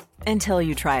t-shirt. Until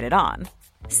you tried it on.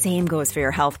 Same goes for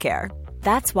your healthcare.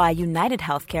 That's why United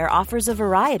Healthcare offers a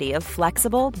variety of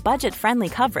flexible, budget-friendly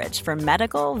coverage for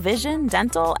medical, vision,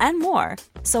 dental, and more.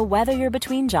 So whether you're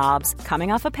between jobs,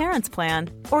 coming off a parent's plan,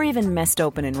 or even missed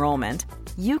open enrollment,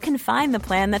 you can find the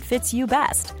plan that fits you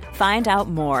best. Find out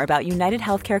more about United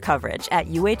Healthcare coverage at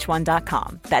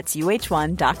uh1.com. That's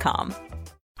uh1.com.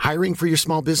 Hiring for your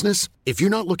small business? If you're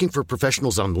not looking for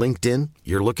professionals on LinkedIn,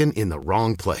 you're looking in the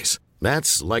wrong place.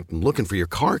 That's like looking for your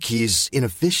car keys in a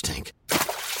fish tank.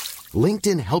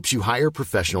 LinkedIn helps you hire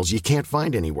professionals you can't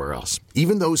find anywhere else,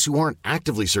 even those who aren't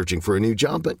actively searching for a new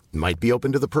job but might be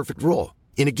open to the perfect role.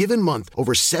 In a given month,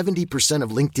 over 70%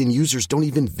 of LinkedIn users don't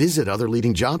even visit other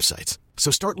leading job sites.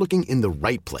 So start looking in the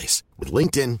right place. With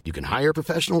LinkedIn, you can hire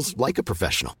professionals like a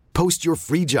professional. Post your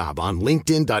free job on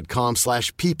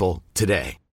linkedin.com/people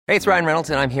today. Hey, it's Ryan Reynolds,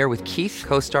 and I'm here with Keith,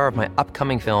 co-star of my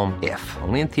upcoming film, If,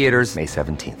 only in theaters May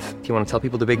 17th. Do you want to tell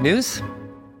people the big news?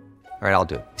 All right, I'll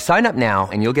do it. Sign up now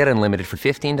and you'll get unlimited for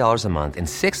 $15 a month and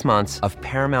 6 months of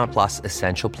Paramount Plus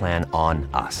Essential Plan on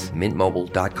us.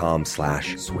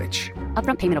 Mintmobile.com/switch.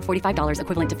 Upfront payment of $45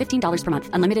 equivalent to $15 per month.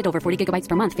 Unlimited over 40 gigabytes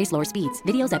per month. Face lower speeds.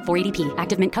 Videos at 480p.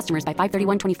 Active Mint customers by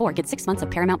 531.24 get 6 months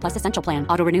of Paramount Plus Essential Plan.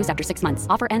 Auto renews after 6 months.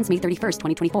 Offer ends May 31st,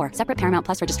 2024. Separate Paramount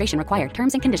Plus registration required.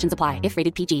 Terms and conditions apply if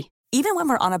rated PG. Even when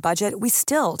we're on a budget, we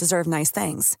still deserve nice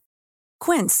things.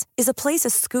 Quince is a place to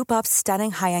scoop up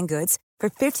stunning high-end goods for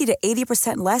 50 to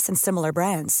 80% less than similar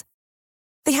brands.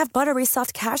 They have buttery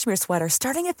soft cashmere sweaters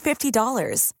starting at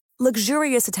 $50,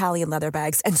 luxurious Italian leather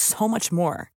bags, and so much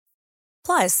more.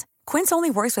 Plus, Quince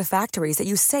only works with factories that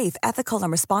use safe, ethical,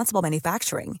 and responsible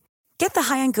manufacturing. Get the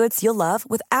high-end goods you'll love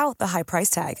without the high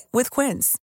price tag with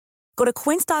Quince. Go to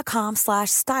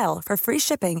quince.com/style for free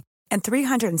shipping and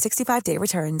 365-day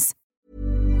returns.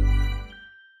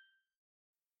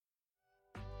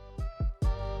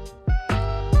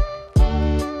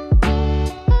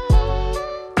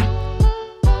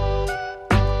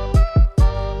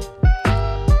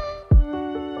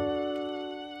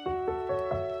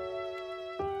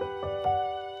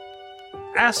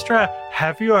 Astra,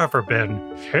 have you ever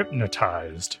been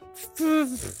hypnotized?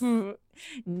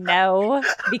 No,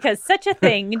 because such a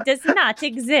thing does not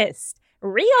exist.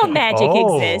 Real magic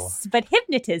exists, but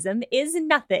hypnotism is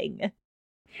nothing.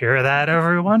 Hear that,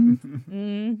 everyone?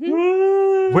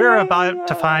 Mm-hmm. We're about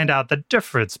to find out the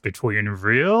difference between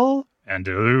real and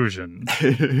illusion. What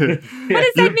does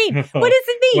that mean? What does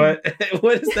it mean?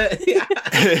 What is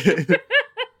that?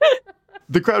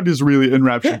 The crowd is really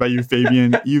enraptured by you,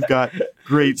 Fabian. You've got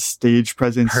great stage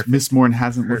presence. Perfect. Miss Morn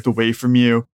hasn't looked away from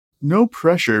you. No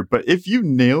pressure, but if you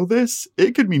nail this,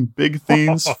 it could mean big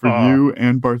things for you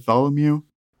and Bartholomew.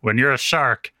 When you're a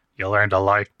shark, you learn to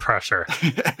like pressure.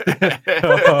 Amazing.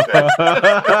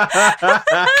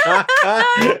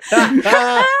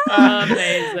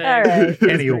 All right.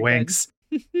 And he winks.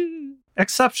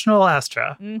 Exceptional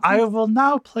Astra, I will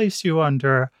now place you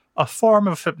under a form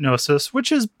of hypnosis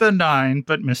which is benign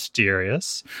but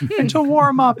mysterious. And to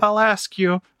warm up, I'll ask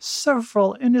you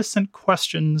several innocent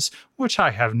questions which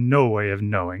I have no way of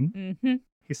knowing.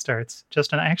 He starts.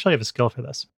 Justin, I actually have a skill for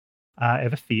this. I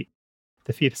have a feat.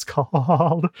 The feat is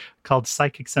called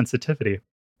psychic sensitivity.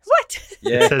 What?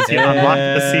 It says you unlock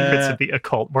the secrets of the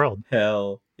occult world.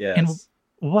 Hell yes. And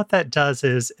what that does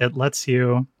is it lets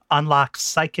you unlock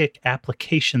psychic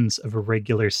applications of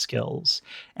regular skills.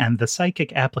 And the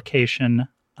psychic application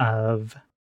of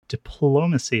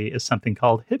diplomacy is something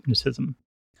called hypnotism.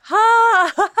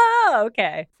 Ha!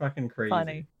 Okay. Fucking crazy.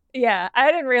 Funny. Yeah,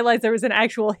 I didn't realize there was an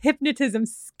actual hypnotism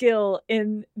skill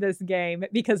in this game,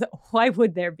 because why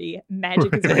would there be?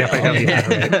 Magic is real.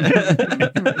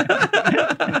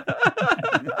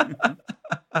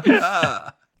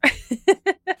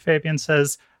 Fabian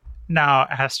says, now,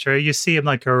 Astra, you seem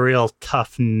like a real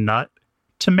tough nut.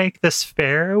 To make this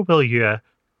fair, will you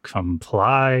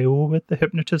comply with the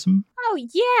hypnotism? Oh,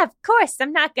 yeah, of course.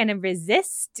 I'm not going to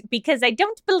resist, because I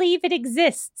don't believe it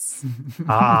exists.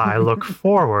 I look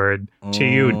forward to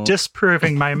you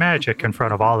disproving my magic in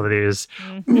front of all of these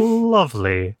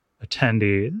lovely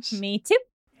attendees. Me too.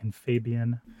 And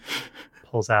Fabian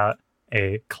pulls out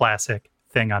a classic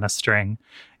thing on a string.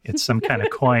 It's some kind of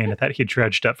coin that he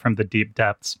dredged up from the deep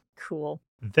depths. Cool.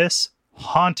 This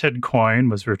haunted coin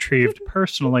was retrieved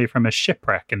personally from a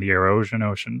shipwreck in the Erosion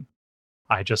Ocean.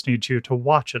 I just need you to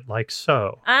watch it like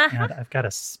so. And I've got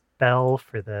a spell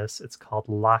for this. It's called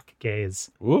Lock Gaze.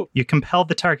 Ooh. You compel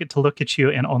the target to look at you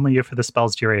and only you for the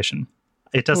spell's duration.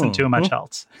 It doesn't do much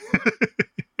else.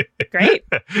 Great.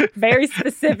 Very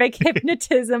specific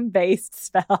hypnotism-based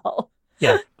spell.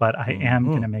 Yeah, but I am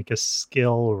going to make a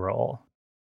skill roll.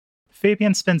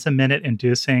 Fabian spends a minute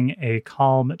inducing a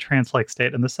calm, trance-like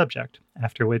state in the subject,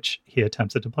 after which he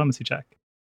attempts a diplomacy check.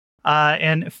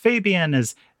 And Fabian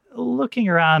is looking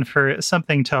around for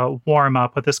something to warm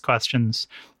up with his questions,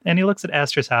 and he looks at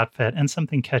Astra's outfit, and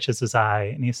something catches his eye,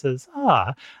 and he says,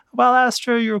 well,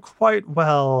 Astra, you're quite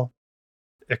well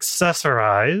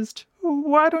accessorized.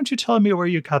 Why don't you tell me where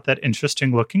you got that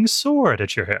interesting-looking sword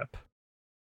at your hip?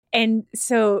 And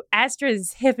so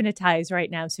Astra's hypnotized right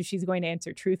now, so she's going to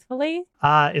answer truthfully.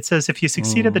 It says if you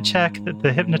succeeded the check, that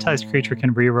the hypnotized creature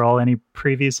can re-roll any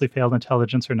previously failed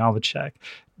intelligence or knowledge check.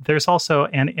 There's also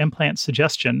an implant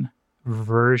suggestion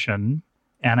version,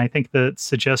 and I think the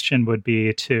suggestion would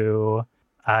be to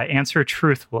answer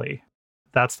truthfully.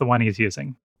 That's the one he's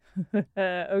using.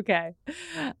 Okay.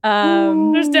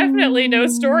 There's definitely no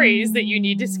stories that you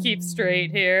need to keep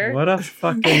straight here. What a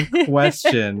fucking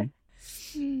question.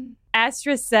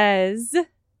 Astra says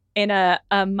in a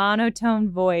monotone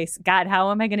voice, God, how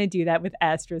am I going to do that with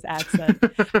Astra's accent?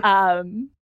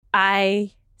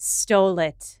 I stole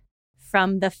it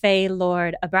from the Fey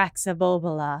Lord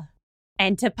Abraxabobola,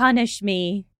 and to punish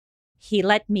me, he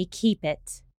let me keep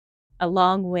it,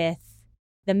 along with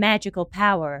the magical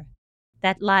power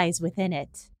that lies within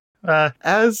it.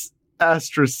 As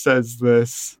Astra says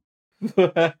this,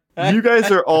 you guys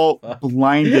are all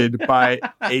blinded by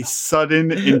a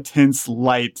sudden, intense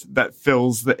light that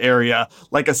fills the area,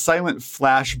 like a silent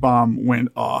flash bomb went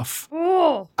off.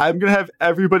 Oh. I'm going to have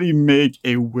everybody make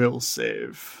a will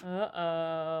save.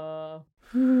 Uh-oh.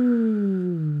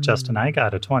 Justin, I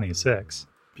got a 26.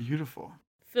 Beautiful.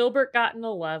 Filbert got an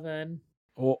 11.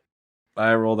 Oh,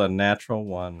 I rolled a natural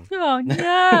 1. Oh,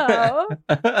 no.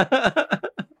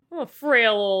 I'm a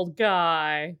frail old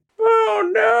guy. Oh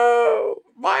no!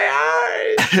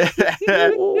 My eyes!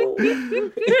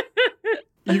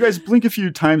 You guys blink a few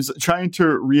times, trying to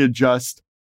readjust.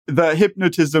 The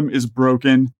hypnotism is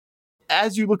broken.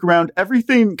 As you look around,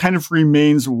 everything kind of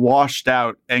remains washed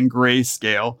out and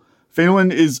grayscale.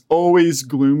 Phelan is always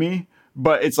gloomy,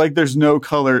 but it's like there's no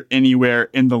color anywhere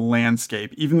in the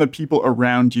landscape. Even the people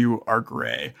around you are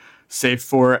gray, save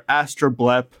for Astra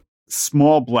Blep,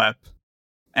 Small Blep,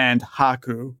 and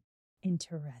Haku.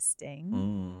 Interesting.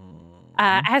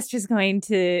 Astra's going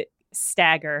to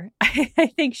stagger.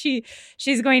 I think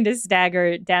she's going to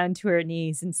stagger down to her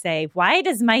knees and say, "Why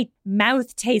does my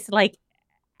mouth taste like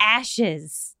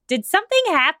ashes? Did something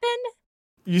happen?"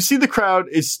 You see the crowd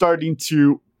is starting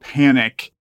to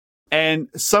panic, and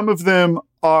some of them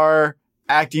are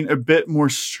acting a bit more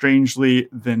strangely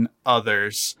than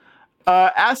others.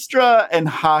 Astra and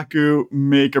Haku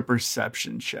make a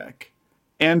perception check.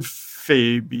 And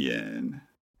Fabian.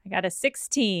 I got a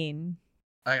 16.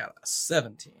 I got a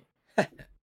 17.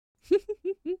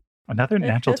 Another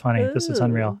natural 20. This is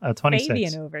unreal. 26.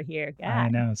 Fabian over here. God. I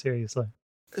know, seriously.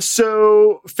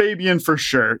 So, Fabian, for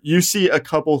sure, you see a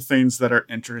couple things that are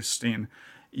interesting.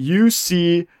 You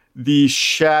see the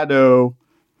shadow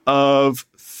of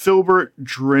Filbert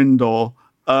Drindle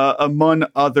among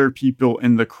other people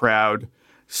in the crowd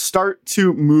start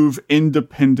to move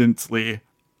independently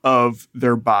of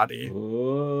their body.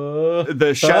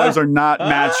 The shadows are not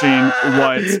matching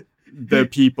what the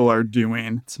people are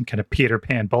doing. Some kind of Peter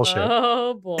Pan bullshit.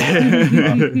 Oh, boy.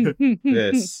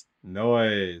 This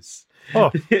noise.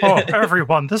 Oh,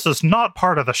 everyone, this is not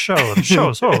part of the show. The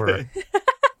show's over.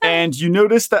 And you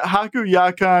notice that Haku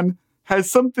Yakan has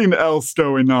something else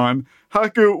going on.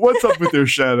 Haku, what's up with your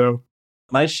shadow?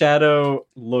 My shadow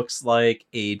looks like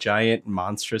a giant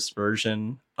monstrous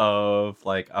version of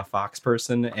like a fox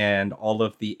person, and all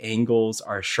of the angles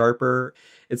are sharper.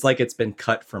 It's like it's been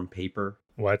cut from paper.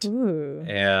 What? Ooh.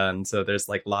 And so there's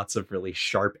like lots of really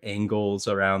sharp angles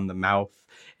around the mouth,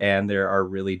 and there are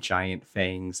really giant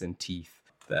fangs and teeth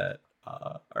that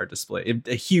are displayed.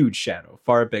 A huge shadow,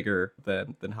 far bigger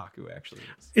than Haku actually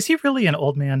is. Is he really an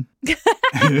old man?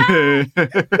 Can't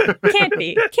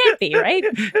be, right?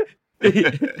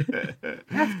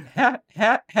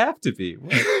 have to be.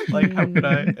 What? Like, how could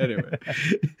I? Anyway.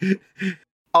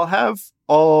 I'll have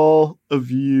all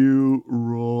of you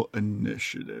roll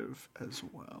initiative as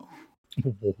well.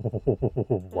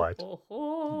 What?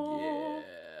 Yeah,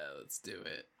 let's do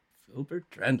it. Filbert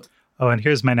Drendel. Oh, and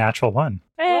here's my natural 1.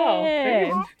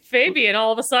 Hey. Oh, Fabian,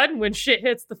 all of a sudden, when shit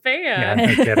hits the Yeah, fan,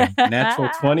 no kidding. Natural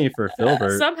 20 for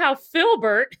Filbert. somehow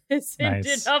Filbert has ended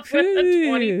Nice. up with a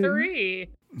 23.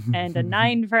 And a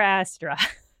 9 for Astra.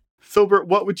 Filbert,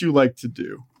 what would you like to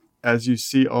do as you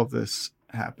see all this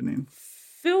happening?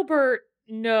 Filbert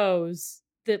knows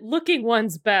that looking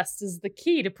one's best is the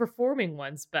key to performing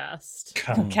one's best.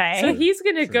 Okay. So he's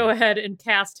going to go ahead and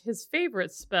cast his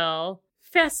favorite spell,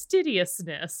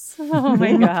 Fastidiousness, Oh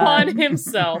my god. upon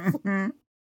himself.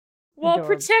 While Adorable.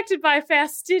 protected by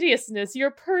fastidiousness,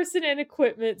 your person and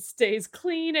equipment stays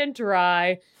clean and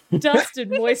dry. Dust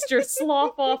and moisture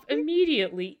slough off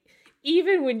immediately,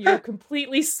 even when you're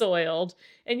completely soiled,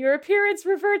 and your appearance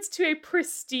reverts to a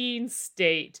pristine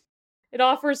state. It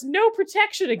offers no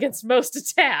protection against most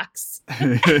attacks.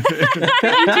 So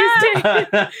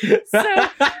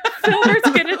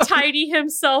Filbert's gonna tidy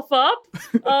himself up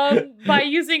by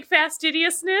using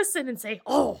fastidiousness and then say,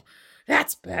 "Oh,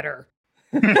 that's better."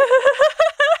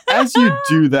 As you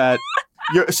do that,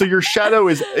 your shadow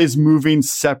is moving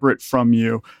separate from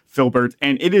you, Filbert,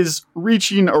 and it is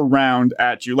reaching around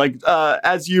at you. Like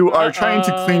as you are trying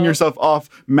to clean yourself off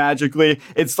magically,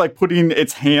 it's like putting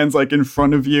its hands like in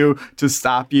front of you to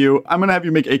stop you. I'm gonna have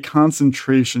you make a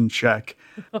concentration check.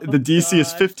 The DC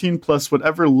is 15 plus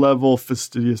whatever level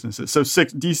fastidiousness is. So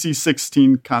DC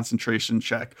 16 concentration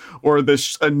check, or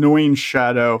this annoying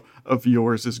shadow of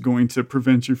yours is going to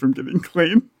prevent you from getting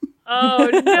clean. Oh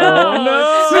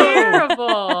no!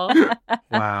 Terrible.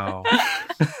 Wow.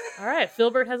 All right,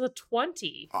 Filbert has a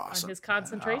 20 Awesome. on his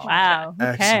concentration. Wow.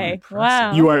 check. Okay. Excellent.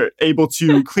 Wow. You are able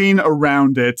to clean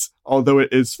around it, although it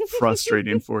is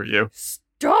frustrating for you.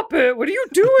 Stop it! What are you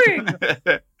doing?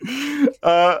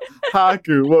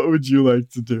 Haku, what would you like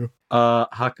to do?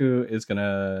 Haku is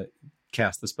gonna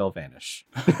cast the spell Vanish.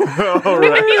 All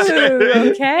right.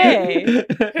 Ooh, okay.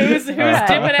 Who's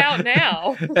dipping out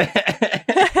now?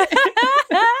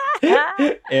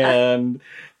 And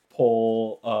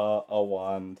pull a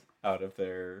wand out of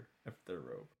their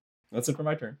robe. That's it for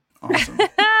my turn. Awesome.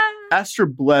 Astra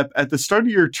Blep, at the start of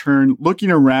your turn,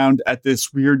 looking around at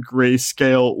this weird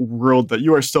grayscale world that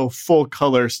you are still full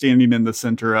color standing in the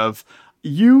center of,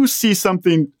 you see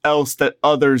something else that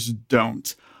others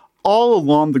don't. All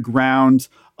along the ground,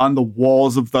 on the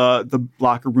walls of the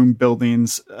locker room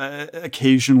buildings,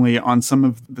 occasionally on some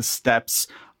of the steps,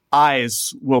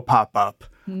 eyes will pop up.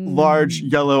 Large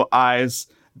yellow eyes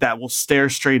that will stare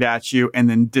straight at you and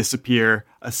then disappear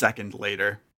a second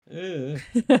later.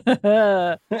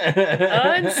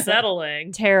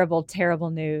 Unsettling. Terrible, terrible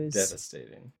news.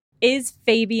 Devastating. Is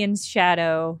Fabian's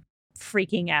shadow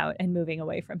freaking out and moving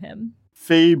away from him?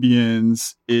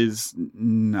 Fabian's is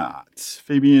not.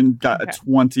 Fabian got Okay. a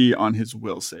 20 on his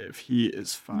will save. He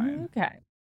is fine. Okay.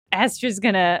 Astra's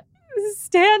gonna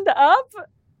stand up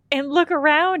and look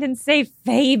around and say,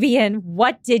 Fabian,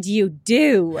 what did you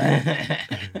do?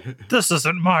 This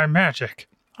isn't my magic.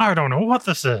 I don't know what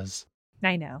this is.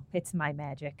 I know, it's my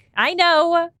magic. I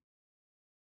know.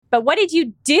 But what did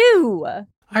you do?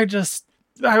 I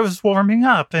was warming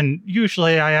up, and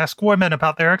usually I ask women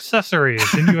about their accessories,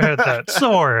 and you had that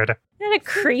sword. What a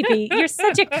creepy. You're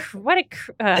such a.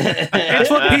 It's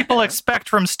what people expect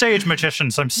from stage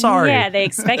magicians. I'm sorry. Yeah, they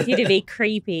expect you to be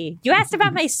creepy. You asked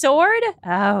about my sword?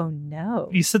 Oh, no.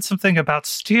 You said something about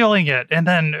stealing it, and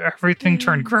then everything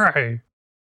turned gray.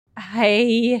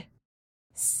 I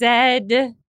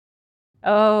said,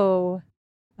 oh.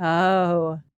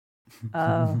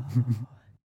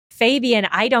 Fabian,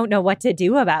 I don't know what to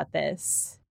do about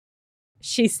this,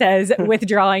 she says,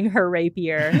 withdrawing her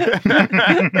rapier.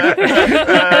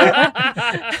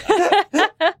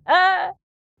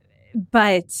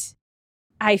 But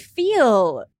I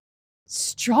feel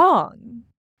strong.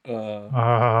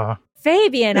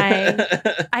 Fabian,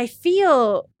 I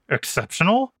feel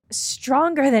Exceptional?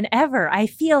 stronger than ever. I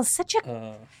feel such a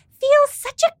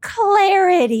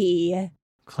clarity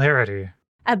Clarity.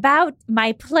 about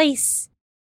my place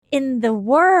in the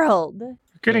world.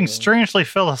 You're getting strangely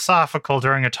philosophical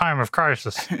during a time of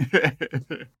crisis.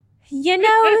 You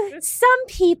know, some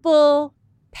people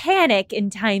panic in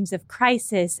times of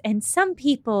crisis, and some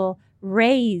people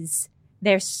raise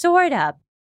their sword up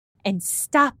and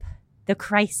stop the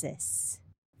crisis.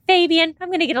 Fabian, I'm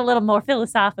going to get a little more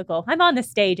philosophical. I'm on the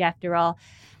stage after all.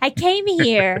 I came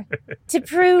here to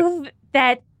prove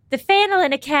that the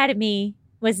Phanolin Academy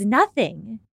was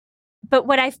nothing. But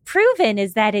what I've proven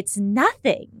is that it's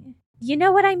nothing. You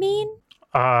know what I mean?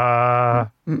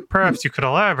 Perhaps you could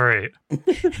elaborate.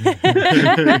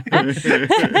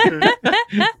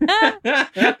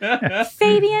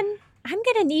 Fabian, I'm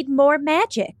going to need more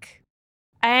magic.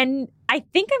 And I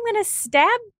think I'm going to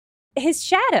stab his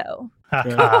shadow.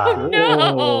 Oh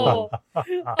no! Oh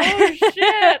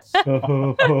shit!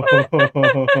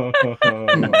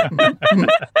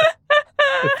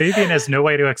 Fabian has no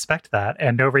way to expect that,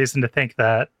 and no reason to think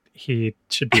that he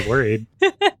should be worried.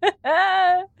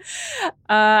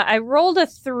 I rolled a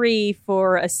 3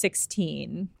 for a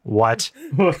 16. What?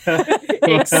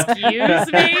 Excuse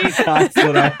me? That's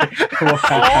what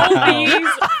All these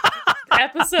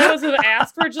episodes of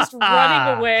Astra just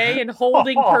running away and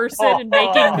holding person and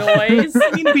making noise.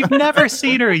 I mean, we've never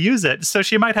seen her use it, so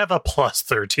she might have a plus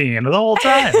 13 the whole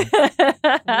time.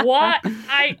 What?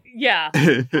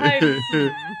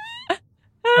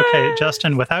 Okay,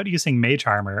 Justin, without using mage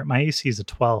armor, my AC is a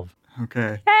 12.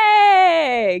 Okay.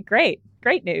 Hey, great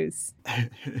news.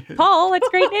 Paul, it's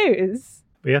great news.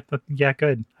 Yeah,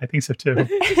 good. I think so too.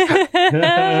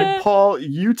 Paul,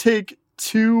 you take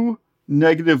 2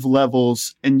 negative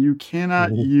levels and you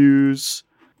cannot use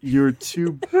your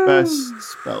 2 best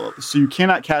spells. So you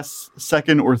cannot cast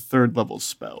 2nd or 3rd level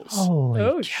spells.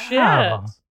 Holy cow.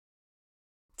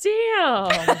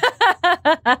 Damn.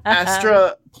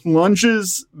 Astra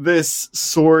plunges this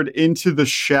sword into the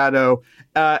shadow,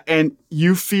 and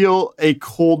you feel a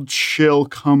cold chill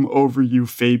come over you,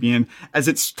 Fabian, as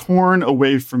it's torn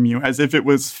away from you, as if it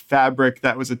was fabric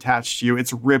that was attached to you.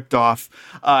 It's ripped off,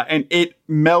 and it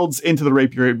melds into the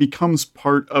rapier. It becomes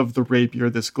part of the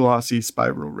rapier, this glossy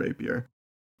spiral rapier.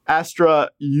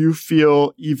 Astra, you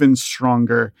feel even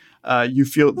stronger. You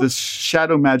feel this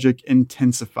shadow magic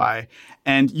intensify,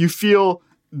 and you feel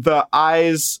the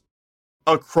eyes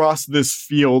across this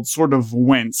field sort of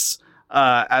wince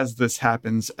as this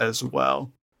happens as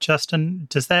well. Justin,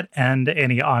 does that end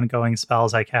any ongoing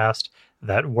spells I cast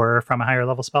that were from a higher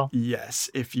level spell? Yes,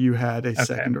 if you had a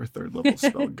second or third level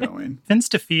spell going. Finn's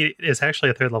Defeat is actually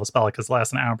a third level spell because it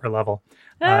lasts an hour per level.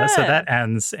 So that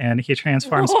ends, and he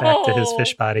transforms back to his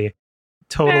fish body.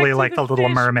 Totally like the Little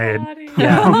Mermaid. Body.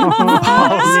 Yeah.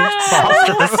 Falls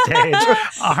to the stage,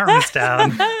 arms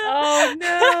down. Oh,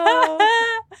 no.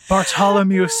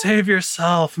 Bartholomew, save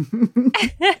yourself.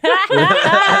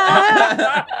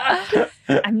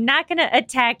 I'm not going to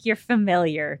attack your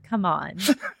familiar. Come on.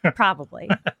 Probably.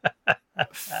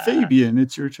 Fabian,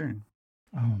 it's your turn.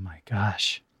 Oh my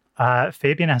gosh.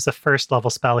 Fabian has a first level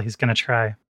spell he's going to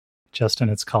try. Justin,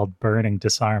 it's called Burning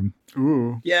Disarm.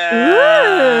 Ooh.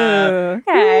 Yeah. Ooh,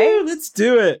 okay. Ooh, let's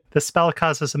do it. The spell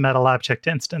causes a metal object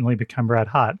to instantly become red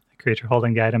hot. A creature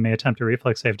holding the item may attempt a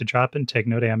reflex save to drop and take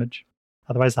no damage.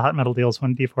 Otherwise, the hot metal deals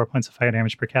 1d4 points of fire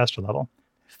damage per caster level.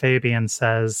 Fabian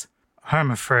says, I'm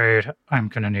afraid I'm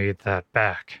going to need that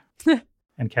back.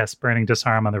 And casts Burning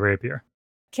Disarm on the rapier.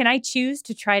 Can I choose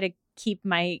to try to keep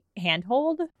my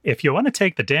handhold? If you want to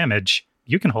take the damage,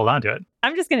 you can hold on to it.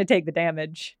 I'm just going to take the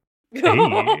damage.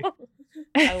 Hey.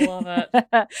 I love it.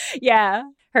 Yeah.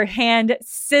 Her hand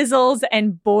sizzles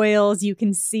and boils. You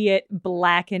can see it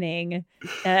blackening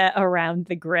around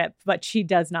the grip, but she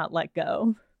does not let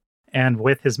go. And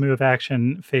with his move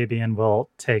action, Fabian will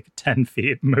take 10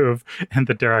 feet move in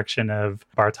the direction of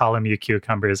Bartholomew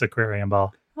Cucumber's aquarium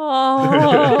ball.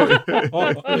 Oh.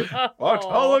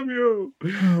 Bartholomew.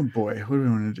 Oh boy, what do we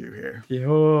want to do here?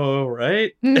 Yo,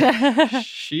 right?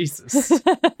 Jesus.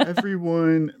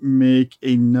 Everyone make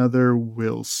another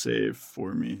will save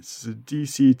for me. This is a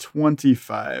DC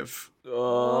 25.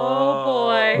 Oh,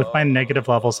 boy. With my negative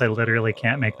levels, I literally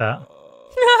can't make that.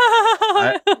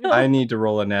 I need to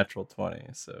roll a natural 20,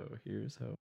 so here's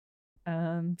hope.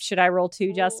 Should I roll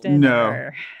 2, Justin? No.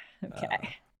 Or...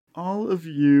 Okay. All of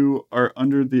you are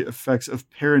under the effects of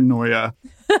paranoia.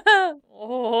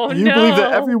 Oh, You no. believe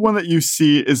that everyone that you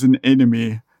see is an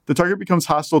enemy. The target becomes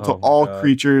hostile to all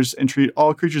creatures and treat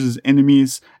all creatures as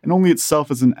enemies and only itself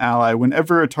as an ally.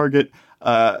 Whenever a target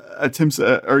attempts,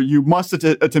 or you must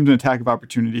attempt an attack of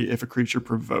opportunity if a creature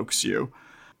provokes you.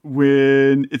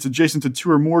 When it's adjacent to 2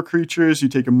 or more creatures, you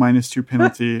take a -2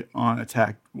 penalty on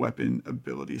attack weapon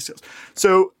ability skills.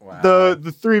 So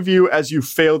the three of you, as you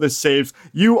fail this save,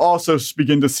 you also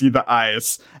begin to see the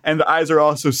eyes. And the eyes are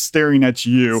also staring at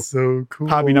you. So cool.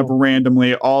 Popping up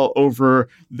randomly all over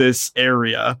this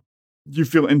area. You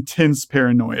feel intense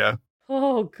paranoia.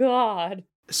 Oh, God.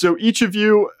 So each of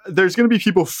you, there's going to be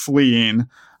people fleeing.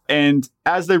 And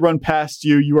as they run past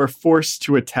you, you are forced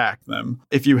to attack them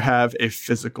if you have a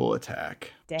physical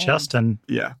attack. Dang. Justin,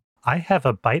 Yeah. I have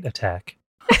a bite attack.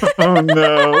 Oh,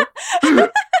 no. Oh,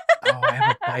 I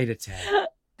have a bite attack.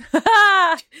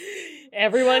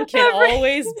 Everyone can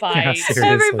always bite. Yeah, seriously.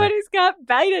 Everybody's got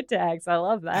bite attacks. I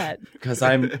love that. Because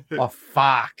I'm a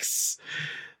fox.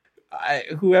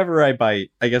 Whoever I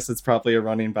bite, I guess it's probably a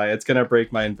running bite. It's gonna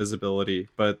break my invisibility,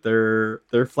 but they're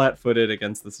flat-footed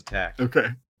against this attack. Okay.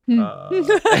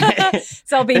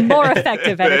 So I'll be more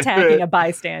effective at attacking a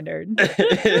bystander.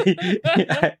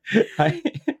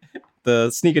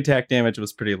 The sneak attack damage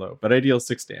was pretty low, but I deal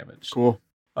 6 damage. Cool.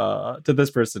 To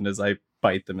this person as I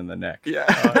bite them in the neck. Yeah.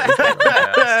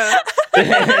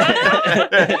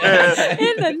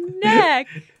 In the neck.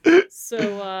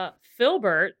 So,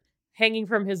 Filbert, hanging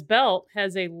from his belt,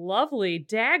 has a lovely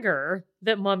dagger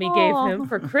that Mummy gave him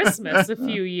for Christmas a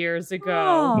few years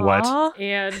ago. What?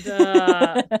 And,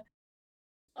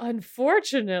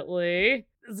 unfortunately,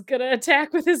 is gonna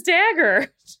attack with his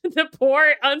dagger the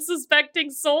poor unsuspecting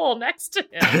soul next to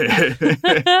him.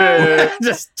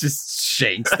 just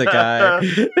shanks the guy.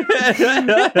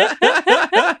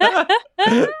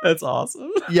 That's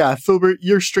awesome. Yeah, Filbert,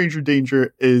 your stranger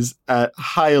danger is at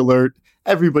high alert.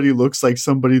 Everybody looks like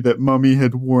somebody that Mummy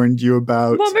had warned you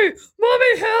about. Mummy,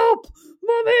 help!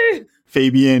 Mummy!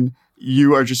 Fabian,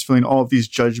 you are just feeling all of these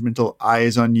judgmental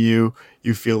eyes on you.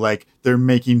 You feel like they're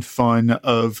making fun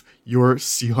of your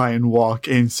sea lion walk,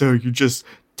 and so you just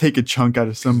take a chunk out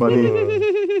of somebody.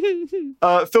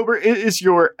 Filbert, it is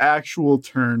your actual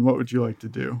turn. What would you like to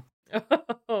do?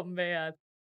 Oh, man.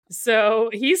 So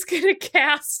he's gonna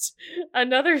cast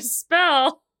another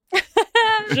spell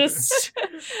just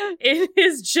in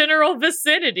his general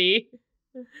vicinity.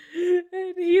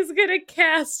 And he's gonna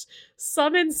cast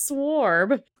Summon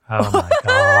Swarm. Oh my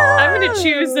god. I'm going to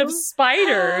choose of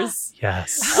spiders.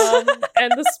 Yes.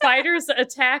 And the spiders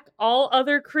attack all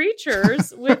other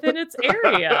creatures within its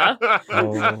area.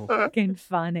 Oh. Fucking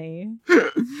funny.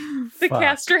 The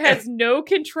caster has no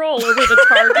control over the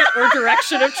target or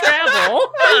direction of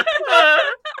travel.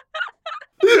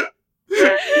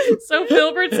 So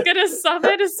Filbert's gonna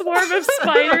summon a swarm of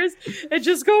spiders and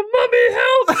just go, "Mummy,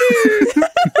 help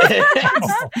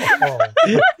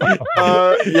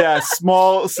me!" Yeah,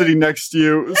 Small sitting next to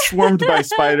you, swarmed by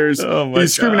spiders. Oh my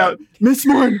He's screaming God. out, Miss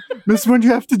Moon,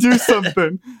 you have to do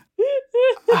something.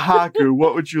 Haku,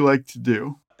 what would you like to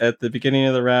do? At the beginning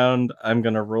of the round, I'm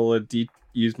going to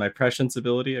use my prescience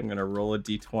ability. I'm going to roll a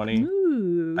d20.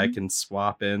 Ooh. I can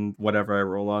swap in whatever I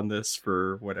roll on this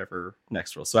for whatever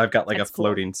next roll. So I've got like That's a cool.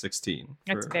 floating 16.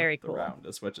 That's for very the cool. round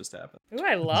is what just happened. Ooh,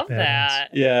 I love badass. that.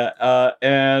 Yeah,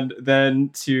 and then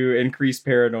to increase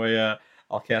paranoia,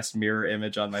 I'll cast mirror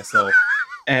image on myself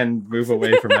and move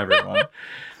away from everyone.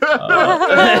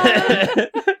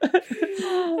 Oh,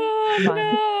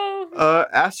 no.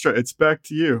 Astra, it's back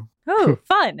to you. Oh,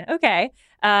 fun. Okay.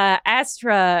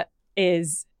 Astra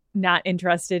is not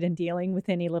interested in dealing with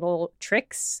any little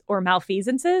tricks or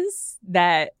malfeasances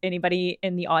that anybody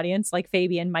in the audience, like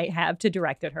Fabian, might have to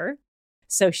direct at her.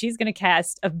 So she's going to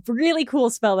cast a really cool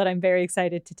spell that I'm very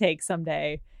excited to take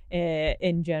someday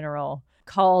in general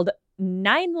called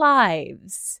 9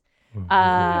 Lives.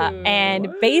 And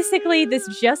basically, this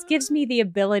just gives me the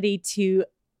ability to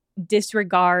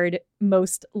disregard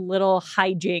most little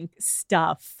hijink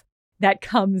stuff that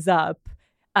comes up.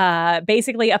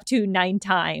 Basically, up to 9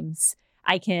 times.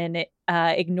 I can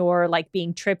ignore like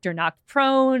being tripped or knocked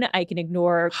prone. I can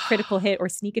ignore critical hit or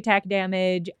sneak attack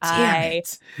damage. I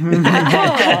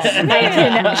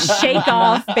can shake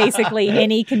off basically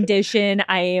any condition.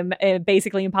 I am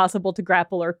basically impossible to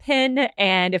grapple or pin.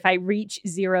 And if I reach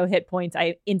 0 hit points,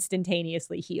 I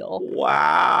instantaneously heal.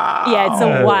 Wow. Yeah, it's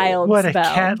a wild What spell.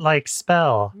 a cat-like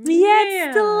spell. Yeah,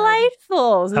 it's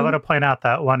delightful. I want to point out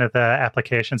that one of the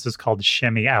applications is called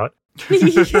Shimmy Out.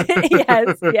 Yes,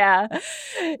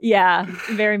 yeah,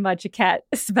 very much a cat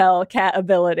spell, cat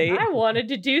ability. I wanted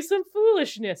to do some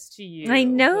foolishness to you. I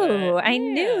know, but, I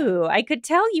knew. I could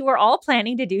tell you were all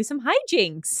planning to do some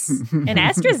hijinks, and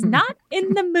Astra's not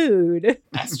in the mood.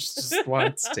 Astra just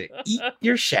wants to eat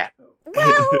your shadow.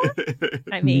 Well,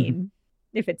 I mean,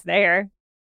 if it's there.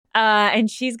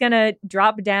 And she's gonna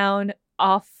drop down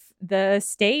off the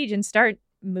stage and start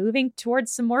moving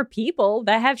towards some more people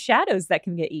that have shadows that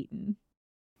can get eaten.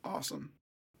 Awesome.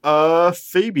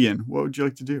 Fabian, what would you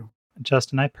like to do?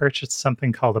 Justin, I purchased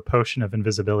something called a potion of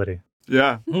invisibility.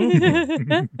 Yeah.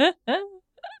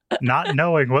 Not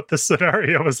knowing what the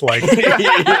scenario was like.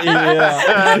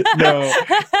 Yeah. No.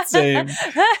 Same.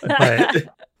 But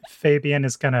Fabian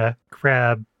is going to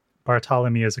grab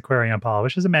Bartholomew's aquarium ball,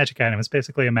 which is a magic item. It's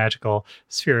basically a magical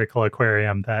spherical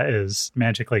aquarium that is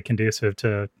magically conducive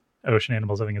to ocean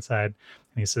animals living inside.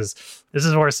 And he says, "This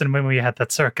is worse than when we had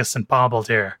that circus in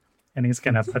Bombadil." And he's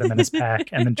going to put him in his pack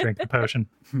and then drink the potion.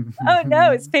 Oh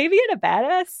no, is Fabian a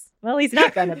badass? Well, he's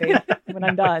not gonna be when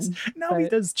I'm done. No, he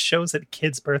but- does shows at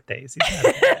kids' birthdays. He's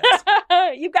not a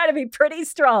badass. You've got to be pretty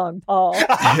strong, Paul.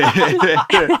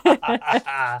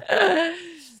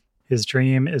 His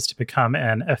dream is to become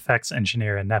an effects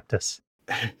engineer in Neptus.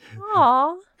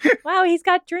 Aw. Wow, he's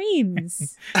got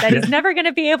dreams that he's never going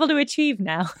to be able to achieve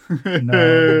now.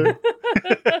 No.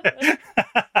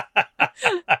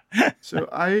 So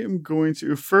I am going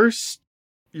to first,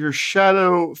 your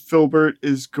shadow Filbert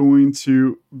is going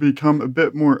to become a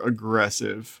bit more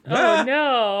aggressive. Oh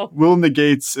no. Will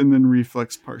negates and then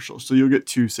reflex partial. So you'll get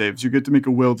 2 saves. You get to make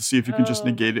a will to see if you can just Oh,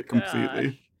 negate it completely.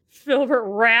 gosh. Filbert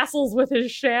wrestles with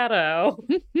his shadow.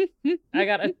 I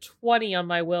got a 20 on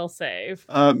my will save.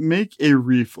 Make a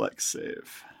reflex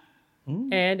save.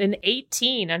 And an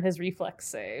 18 on his reflex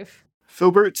save.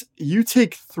 Filbert, you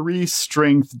take 3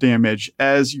 strength damage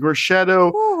as your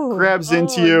shadow Ooh. grabs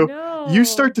into Oh, you. no. You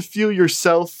start to feel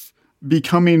yourself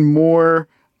becoming more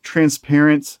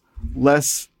transparent,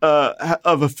 less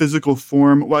of a physical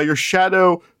form, while your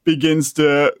shadow begins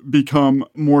to become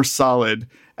more solid,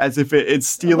 as if it's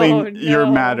stealing Oh, your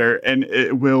no. matter and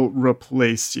it will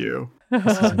replace you.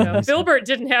 Oh, no. Filbert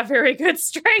didn't have very good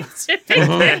strength to begin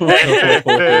with.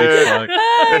 Holy fuck.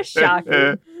 Ah,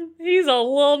 shocking. He's a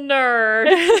little nerd.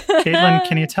 Caitlin,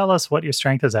 can you tell us what your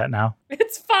strength is at now?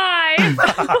 It's 5.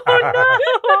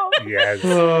 Oh, no. Yes.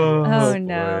 Oh,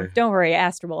 no. boy. Don't worry,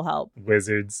 Astra will help.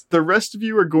 Wizards. The rest of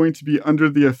you are going to be under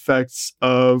the effects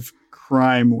of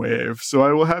Crime Wave, so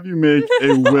I will have you make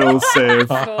a will save.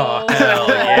 Oh, Hell Lord.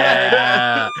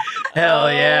 yeah.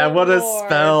 Hell yeah. What a Lord.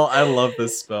 spell. I love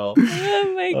this spell.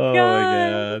 Oh my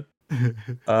God.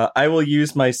 I will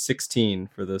use my 16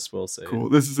 for this will save. Cool.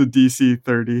 This is a DC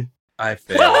 30. I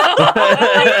failed. Holy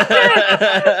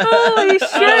shit.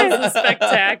 That was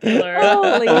spectacular.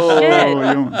 Holy Oh, shit. you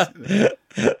almost did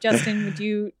it. Justin, would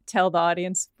you tell the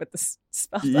audience what the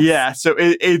spell does? Yeah, so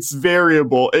it's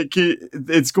variable.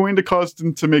 It's going to cause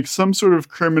them to make some sort of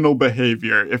criminal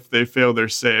behavior if they fail their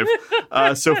save.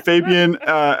 So Fabian,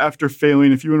 after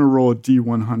failing, if you want to roll a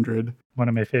D100. One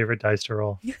of my favorite dice to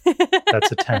roll.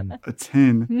 That's a 10. A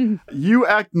 10. You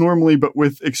act normally, but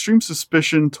with extreme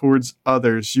suspicion towards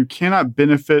others. You cannot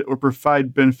benefit or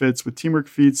provide benefits with teamwork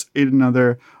feats, aid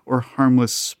another, or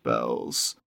harmless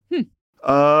spells.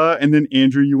 And then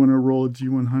Andrew, you want to roll a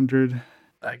D100?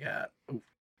 I got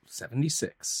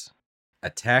 76.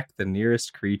 Attack the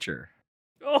nearest creature.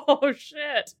 Oh,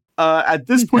 shit. At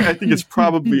this point, I think it's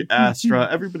probably Astra.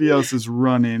 Everybody else is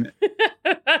running.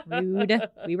 Rude.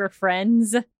 We were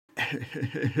friends.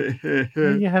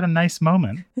 You had a nice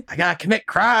moment. I gotta commit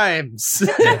crimes. This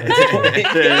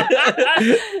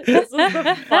is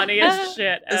the funniest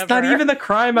shit ever. It's not even the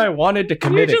crime I wanted to You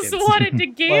commit just against. wanted to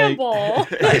gamble.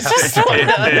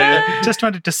 Just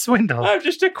wanted to swindle. I'm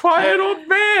just a quiet old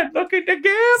man looking to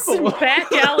gamble. Some back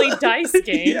alley dice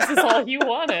games is all you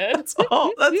wanted. That's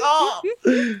all.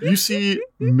 You see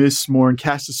Miss Morn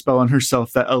cast a spell on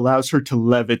herself that allows her to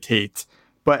levitate.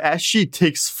 But as she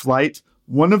takes flight,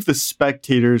 one of the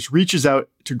spectators reaches out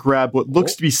to grab what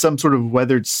looks to be some sort of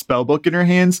weathered spellbook in her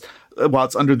hands while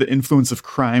it's under the influence of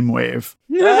Crime Wave.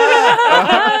 To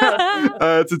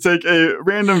take a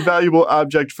random valuable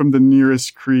object from the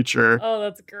nearest creature. Oh,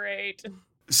 that's great.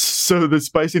 So the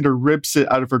Spice Eater rips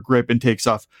it out of her grip and takes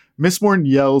off. Miss Morn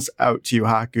yells out to you,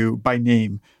 Haku, by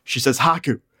name. She says,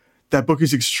 Haku, that book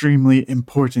is extremely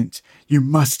important. You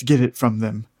must get it from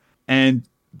them. And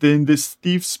then this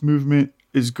thief's movement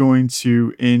is going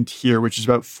to end here, which is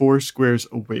about 4 squares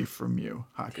away from you,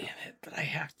 Haku. Damn it, but I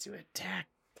have to attack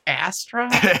Astra?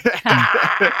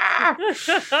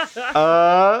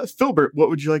 Filbert, what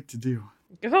would you like to do?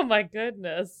 Oh my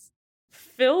goodness.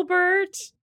 Filbert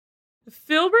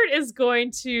is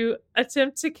going to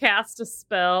attempt to cast a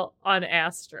spell on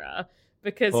Astra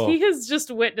because he has just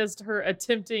witnessed her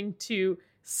attempting to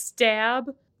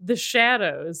stab the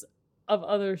shadows of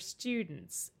other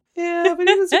students. Yeah, but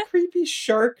he was a creepy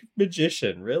shark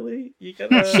magician, really? You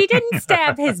gotta... She didn't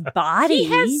stab his body. He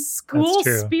has school That's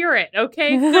true. spirit,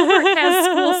 okay? Filbert has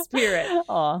school spirit.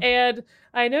 Aw. And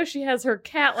I know she has her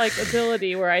cat-like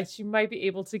ability where she might be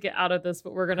able to get out of this,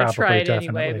 but we're going to Probably, try it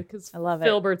anyway definitely. because I love it.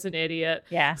 Filbert's an idiot.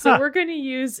 Yeah. So we're going to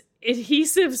use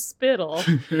adhesive spittle,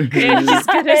 and he's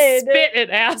going to spit at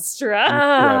Astra.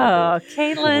 Oh,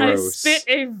 Caitlin. I Gross. spit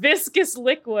a viscous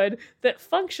liquid that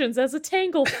functions as a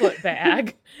tanglefoot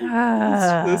bag.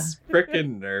 This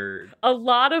frickin' nerd. A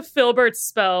lot of Filbert's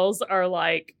spells are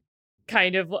like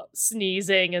kind of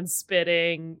sneezing and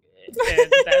spitting and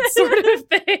that sort of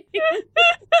thing.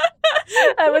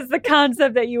 That was the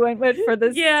concept that you went with for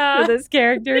this for this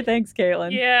character. Thanks,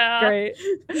 Caitlin. Yeah. Great.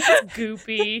 It's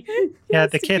goopy. Yeah,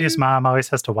 the kid whose mom always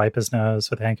has to wipe his nose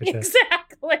with a handkerchief.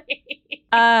 Exactly.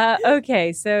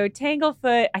 Okay, so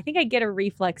Tanglefoot, I think I get a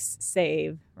reflex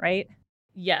save, right?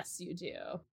 Yes, you do.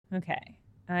 Okay.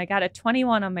 I got a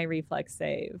 21 on my reflex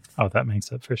save. Oh, that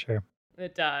makes it for sure.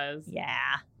 It does.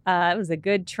 Yeah. It was a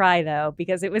good try, though,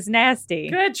 because it was nasty.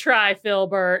 Good try,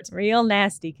 Filbert. Real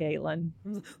nasty, Caitlin.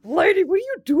 Lady, what are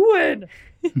you doing?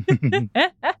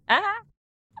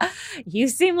 You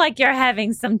seem like you're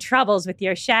having some troubles with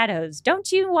your shadows.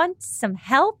 Don't you want some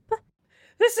help?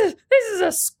 This is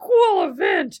a school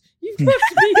event. You've got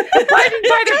to be abiding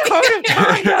by the code of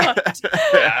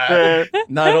conduct.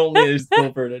 Not only is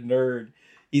Filbert a nerd,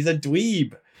 he's a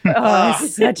dweeb. Oh,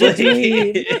 he's such a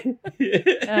dweeb.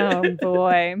 Oh,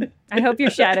 boy. I hope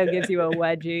your shadow gives you a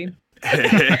wedgie.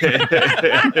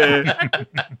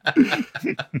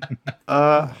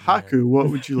 Haku, what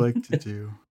would you like to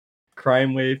do?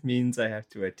 Crime Wave means I have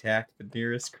to attack the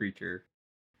nearest creature.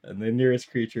 And the nearest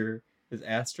creature is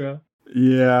Astra.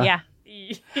 Yeah.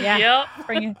 Yeah. Yep.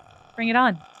 Bring it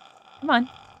on. Come on.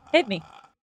 Hit me.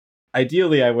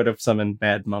 Ideally, I would have summoned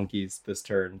Mad Monkeys this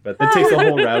turn, but that takes a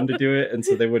whole round to do it, and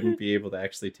so they wouldn't be able to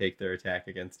actually take their attack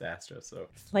against Astra. So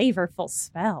Flavorful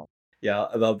spell. yeah,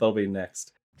 they'll be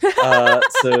next.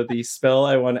 So the spell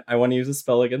I want to use a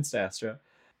spell against Astra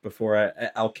before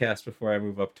I'll cast before I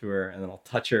move up to her, and then I'll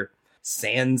touch her.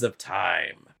 Sands of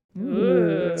Time.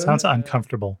 Ooh. Sounds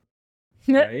uncomfortable.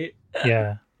 Right?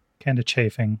 Yeah, kind of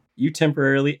chafing. You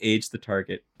temporarily age the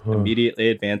target, Ugh. immediately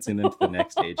advancing them to the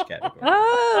next age category.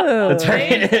 Oh. That's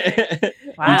right.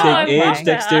 Wow, You take I age, like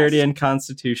dexterity, that. and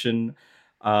constitution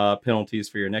penalties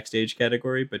for your next age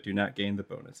category, but do not gain the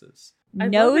bonuses.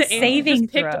 No saving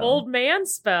just picked throw. old man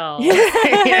spell. And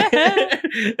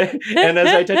as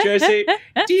I touch you, I say,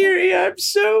 "Dearie, I'm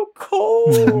so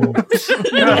cold." Oh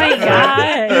my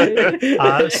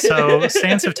god. So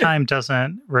Sands of Time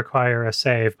doesn't require a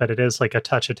save, but it is like a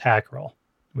touch attack roll,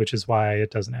 which is why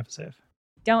it doesn't have a save.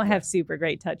 Don't have super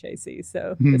great touch AC,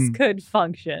 so this could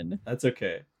function. That's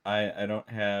okay. I don't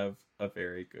have a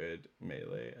very good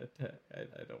melee attack.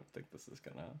 I don't think this is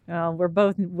gonna. Oh, we're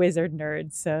both wizard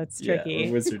nerds, so it's tricky. Yeah,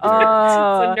 we're wizard It's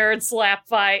a nerd slap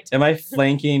fight. Am I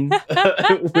flanking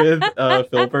with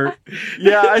Filbert?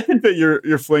 Yeah, I think that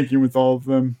you're flanking with all of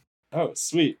them. Oh,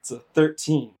 sweet. It's a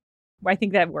 13. I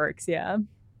think that works, yeah.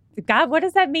 God, what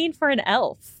does that mean for an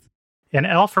elf? An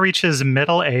elf reaches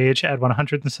middle age at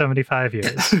 175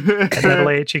 years. At middle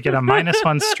age, you get a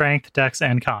 -1 strength, dex,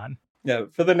 and con. Yeah,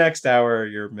 for the next hour,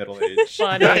 you're middle-aged.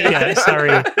 Funny. Yeah, sorry.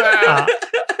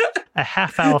 A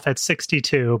half elf at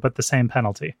 62, but the same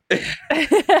penalty.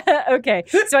 Okay,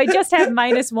 so I just have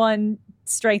 -1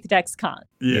 strength, dex, con.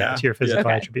 Yeah, to your physical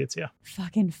Okay. attributes, yeah.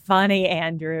 Fucking funny,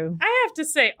 Andrew. I have to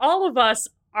say, all of us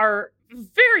are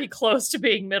very close to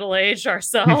being middle-aged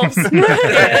ourselves. Is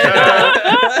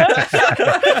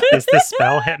this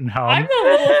spell hitting home? I'm a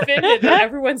little offended that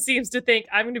everyone seems to think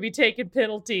I'm going to be taking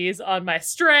penalties on my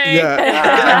strength. Yeah,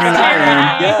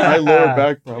 I am. My lower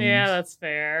back problems. Yeah, that's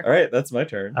fair. All right, that's my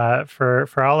turn.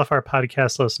 For all of our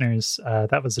podcast listeners,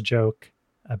 that was a joke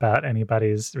about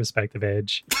anybody's respective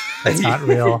age. It's not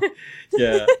real.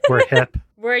 Yeah. We're hip.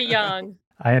 We're young.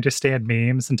 I understand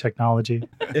memes and technology.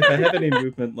 If I have any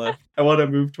movement left, I want to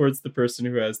move towards the person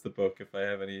who has the book. If I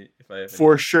have any.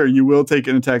 For sure, you will take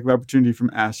an attack of opportunity from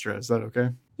Astra. Is that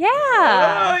okay? Yeah.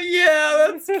 Oh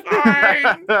yeah, that's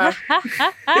fine.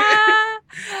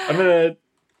 I'm gonna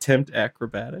tempt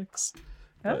acrobatics.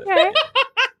 Okay.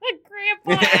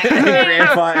 Grandpa.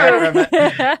 Grandpa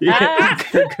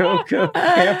acrobatics. Go,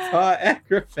 Grandpa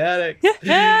acrobatics.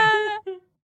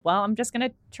 Well, I'm just going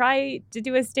to try to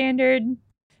do a standard,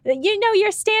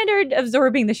 your standard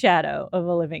absorbing the shadow of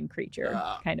a living creature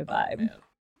kind of vibe. Man.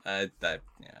 I'd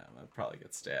probably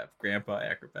get stabbed. Grandpa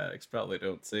acrobatics probably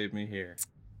don't save me here.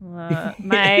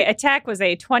 My attack was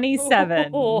a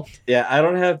 27. Yeah, I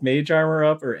don't have mage armor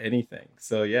up or anything.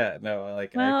 So yeah, no,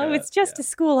 it's just a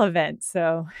school event,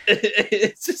 so.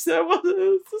 It's just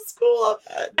it's a school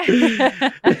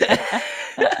event.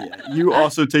 Yeah, you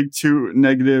also take 2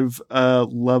 negative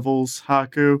levels,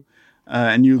 Haku,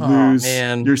 and you lose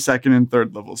your second and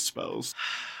third level spells.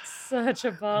 Such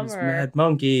a bummer. Mad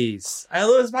monkeys. I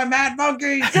lose my mad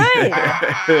monkeys. Good.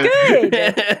 Good.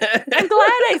 I'm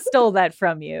glad I stole that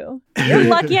from you. You're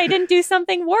lucky I didn't do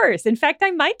something worse. In fact,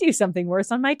 I might do something worse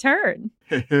on my turn.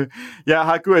 Yeah,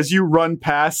 Haku, as you run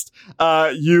past,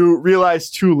 you realize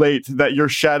too late that your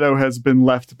shadow has been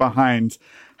left behind.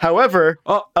 However,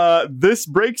 this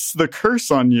breaks the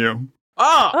curse on you.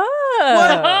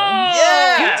 Oh,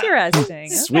 yeah, interesting.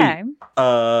 Sweet. Okay.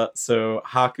 So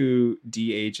Haku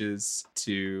de-ages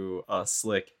to a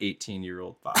slick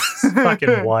 18-year-old fox.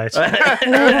 Fucking what?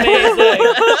 Amazing.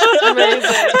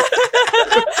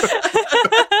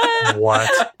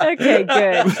 What? Okay,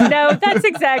 good. No, that's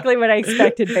exactly what I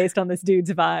expected based on this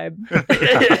dude's vibe.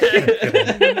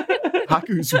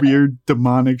 Haku's weird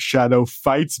demonic shadow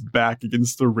fights back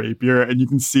against the rapier, and you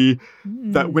can see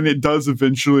that when it does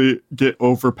eventually get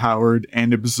overpowered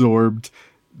and absorbed,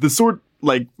 the sword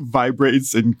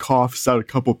vibrates and coughs out a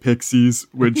couple pixies,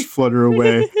 which flutter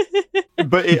away.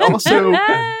 But it also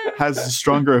has a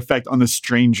stronger effect on the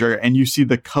stranger, and you see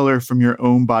the color from your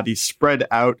own body spread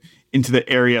out into the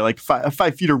area,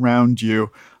 5 feet around you,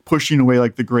 pushing away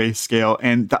the grayscale,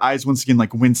 and the eyes once again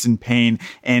wince in pain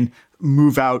and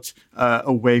move out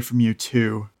away from you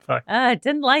too.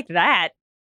 Didn't like that.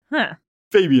 Huh.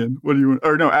 Fabian, what do you want?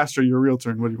 Or no, Astra, your real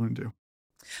turn. What do you want to do?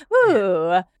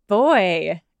 Ooh,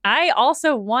 boy. I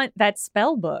also want that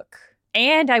spell book.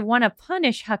 And I want to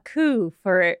punish Haku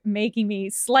for making me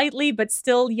slightly but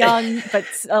still young, but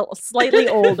slightly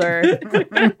older,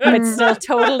 but still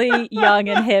totally young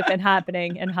and hip and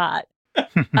happening and hot.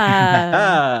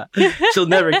 She'll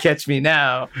never catch me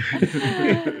now.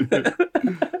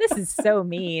 This is so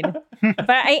mean. But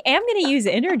I am going to use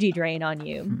energy drain on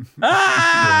you.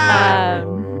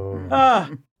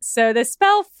 So the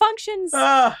spell functions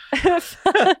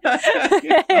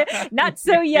not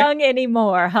so young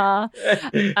anymore, huh?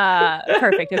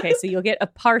 Perfect. Okay, so you'll get a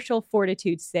partial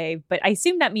fortitude save, but I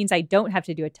assume that means I don't have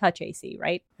to do a touch AC,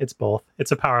 right? It's both.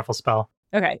 It's a powerful spell.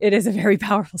 Okay, it is a very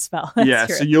powerful spell. That's yeah,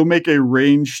 true. So you'll make a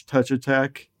ranged touch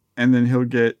attack, and then he'll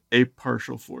get a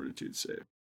partial fortitude save.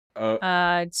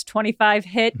 It's 25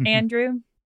 hit, Andrew.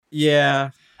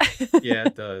 Yeah. Yeah,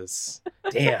 it does.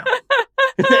 Damn.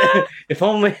 If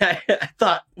only I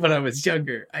thought when I was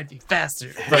younger, I'd be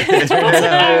faster. But it turns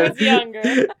I out. was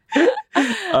younger.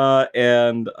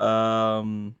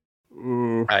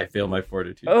 I fail my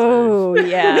fortitude. Oh,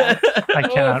 yeah. I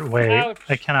cannot wait. Ouch.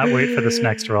 I cannot wait for this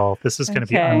next roll. This is going to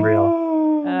be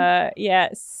unreal.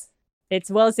 Yes. It's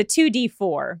a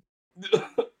 2d4.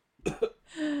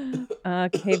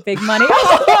 Okay, big money.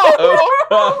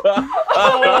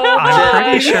 I'm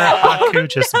pretty sure Haku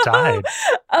just died.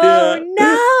 Oh,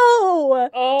 no.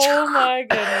 Oh my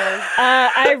goodness.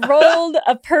 I rolled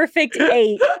a perfect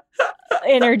 8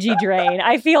 energy drain.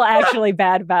 I feel actually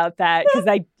bad about that because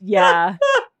I'm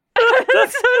so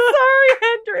sorry,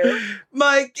 Andrew.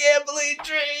 My gambling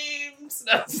dreams.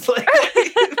 That's like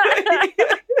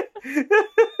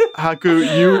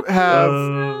Haku, you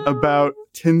have about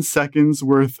 10 seconds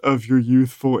worth of your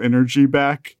youthful energy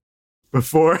back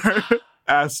before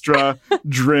Astra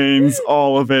drains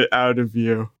all of it out of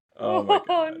you. Oh my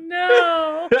God.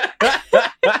 No.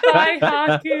 Bye,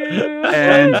 Haku.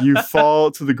 And you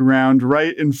fall to the ground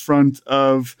right in front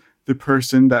of the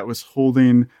person that was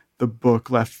holding the book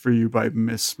left for you by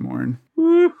Miss Morn.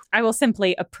 I will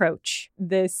simply approach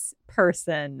this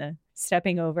person,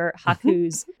 stepping over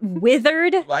Haku's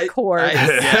withered corpse.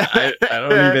 I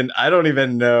don't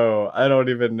even know.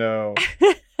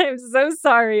 I'm so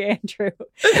sorry, Andrew.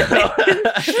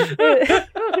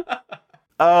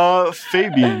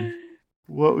 Fabian,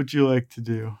 what would you like to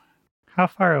do? How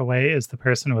far away is the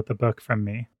person with the book from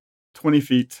me? 20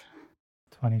 feet.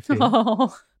 20 feet.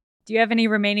 Oh. Do you have any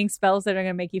remaining spells that are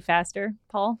going to make you faster,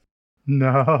 Paul?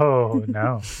 No.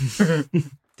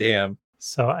 Damn.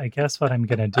 So I guess what I'm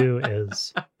going to do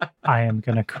is I am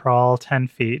going to crawl 10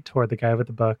 feet toward the guy with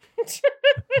the book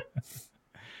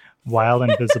while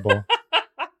invisible.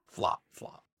 Flop.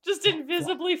 Just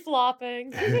invisibly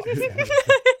flopping.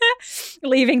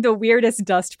 Leaving the weirdest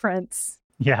dust prints.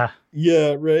 Yeah.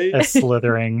 Yeah, right? A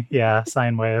slithering,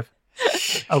 sine wave.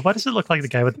 What does it look like the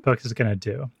guy with the book is going to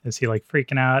do? Is he like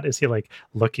freaking out? Is he like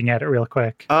looking at it real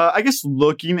quick? I guess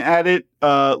looking at it,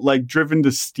 like driven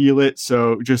to steal it.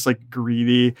 So just like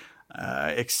greedy,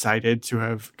 excited to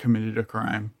have committed a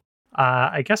crime.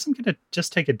 I guess I'm going to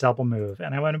just take a double move,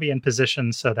 and I want to be in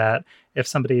position so that if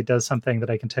somebody does something that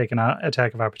I can take an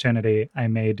attack of opportunity, I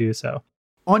may do so.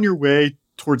 On your way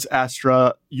towards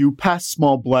Astra, you pass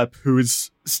Small Blep, who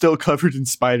is still covered in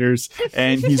spiders,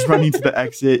 and he's running to the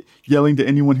exit, yelling to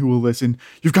anyone who will listen,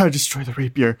 "You've got to destroy the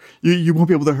rapier. You won't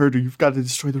be able to hurt her. You've got to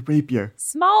destroy the rapier."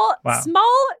 Small,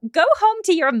 go home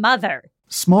to your mother.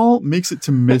 Small makes it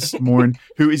to Miss Morn,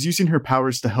 who is using her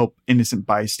powers to help innocent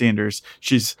bystanders.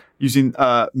 She's using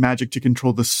magic to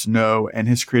control the snow and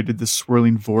has created this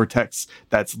swirling vortex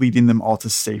that's leading them all to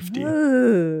safety.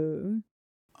 Ooh.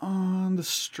 On the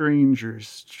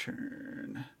stranger's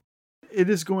turn,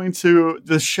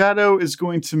 the shadow is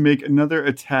going to make another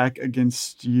attack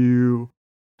against you.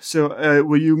 So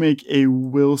will you make a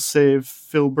will save,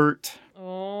 Filbert?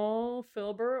 Oh,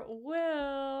 Filbert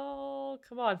will.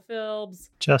 Come on, Filbs.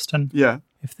 Justin? Yeah.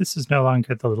 If this is no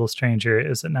longer the little stranger,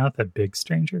 is it now the big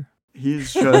stranger?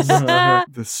 He's just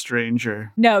the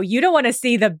stranger. No, you don't want to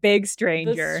see the big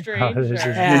stranger. The stranger. Oh, this is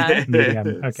Yeah.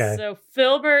 medium. Okay. So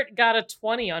Filbert got a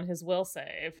 20 on his will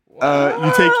save.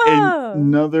 You take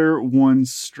another 1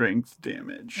 strength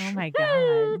damage. Oh my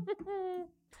god.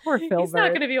 Poor Filbert. He's not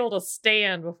going to be able to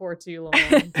stand before too long.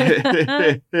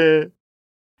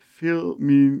 Feel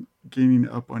me gaining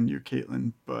up on you,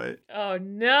 Caitlin, but Oh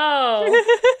no.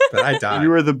 But I died.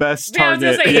 you are the best Yeah, I was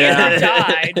target. gonna say, Andrew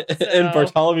died. So. And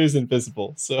Bartholomew's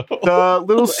invisible, so The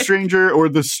little stranger or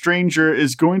the stranger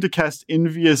is going to cast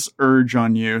Envious Urge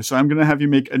on you. So I'm going to have you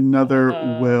make another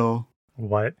will.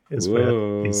 What is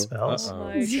Whoa. with these spells? Oh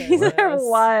my These are goodness.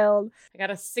 wild. I got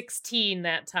a 16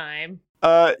 that time.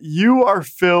 You are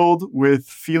filled with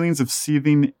feelings of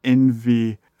seething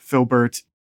envy, Filbert.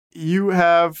 You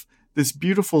have this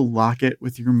beautiful locket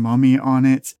with your mummy on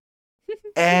it,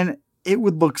 and it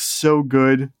would look so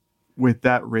good with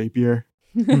that rapier.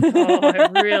 Oh, I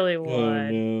really would. Oh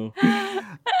no.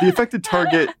 The affected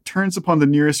target turns upon the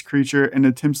nearest creature and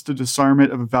attempts to disarm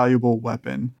it of a valuable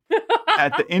weapon.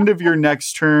 At the end of your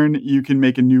next turn, you can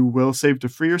make a new will save to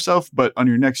free yourself, but on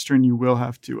your next turn, you will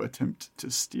have to attempt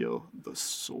to steal the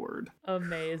sword.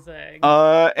 Amazing.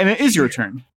 And it is your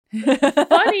turn.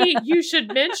 Funny you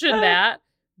should mention that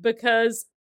because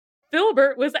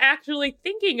Filbert was actually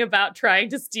thinking about trying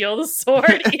to steal the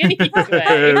sword anyway.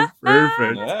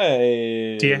 Perfect.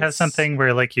 Nice. Do you have something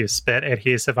where like you spit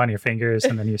adhesive on your fingers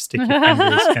and then you stick your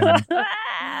fingers in?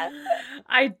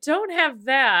 I don't have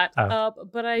that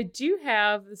up, but I do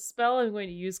have the spell I'm going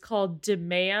to use called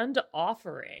Demand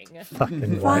Offering.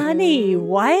 Funny.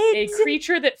 What? A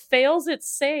creature that fails its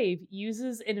save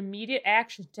uses an immediate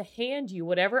action to hand you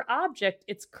whatever object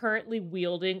it's currently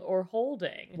wielding or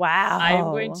holding. Wow. I'm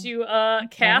going to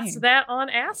cast that on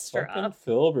Astra. Fucking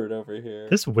Filbert over here.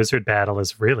 This wizard battle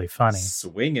is really funny.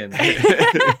 Swinging.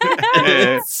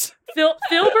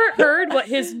 Filbert heard what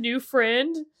his new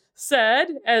friend said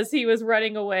as he was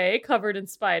running away, covered in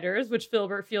spiders, which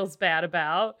Filbert feels bad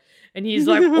about. And he's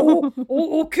like,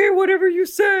 oh, okay, whatever you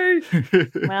say.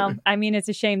 Well, I mean, it's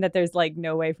a shame that there's like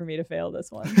no way for me to fail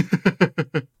this one.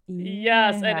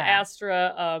 Yes, and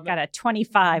Astra got a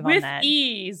 25 on that.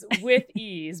 With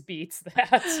ease beats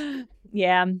that.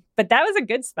 Yeah, but that was a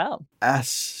good spell.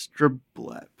 Astra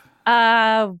Blep.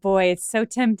 Oh boy, it's so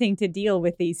tempting to deal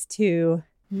with these two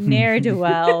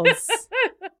ne'er-do-wells.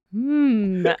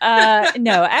 No,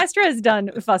 Astra is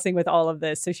done fussing with all of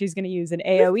this, so she's going to use an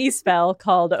AoE spell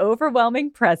called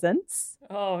Overwhelming Presence.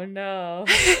 Oh, no.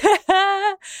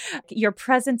 Your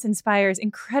presence inspires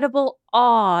incredible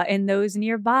awe in those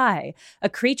nearby. A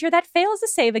creature that fails a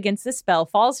save against the spell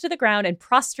falls to the ground and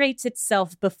prostrates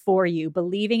itself before you,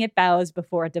 believing it bows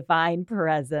before a divine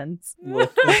presence.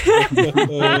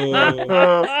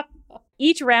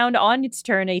 Each round on its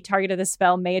turn, a target of the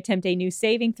spell may attempt a new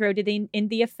saving throw to in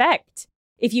the effect.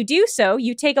 If you do so,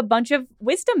 you take a bunch of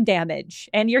wisdom damage,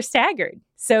 and you're staggered.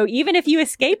 So even if you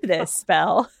escape this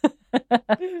spell... What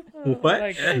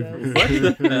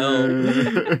the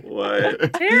hell?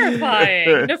 What?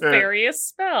 Terrifying. Nefarious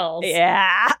spells.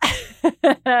 Yeah.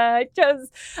 I chose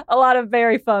a lot of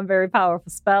very fun, very powerful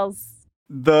spells.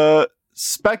 The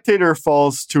spectator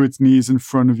falls to its knees in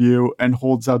front of you and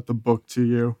holds out the book to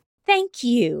you. Thank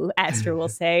you, Astra will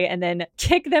say, and then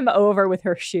kick them over with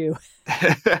her shoe.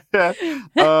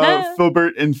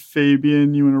 Filbert and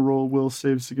Fabian, you want to roll will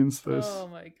saves against this? Oh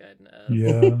my goodness.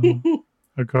 Yeah.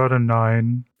 I got a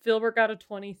 9. Filbert got a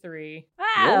 23.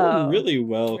 Wow. Really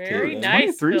well, Very Caitlin.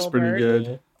 nice, 23 is pretty Filbert.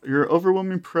 good. Your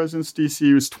overwhelming presence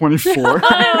DC was 24.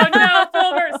 Oh no,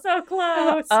 Filbert, so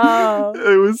close. Oh.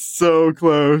 It was so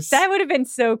close. That would have been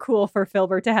so cool for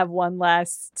Filbert to have one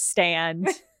last stand.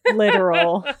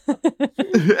 Literal.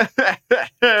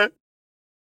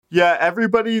 Yeah,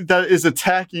 everybody that is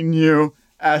attacking you,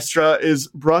 Astra, is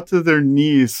brought to their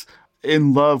knees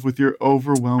in love with your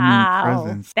overwhelming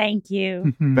presence. Thank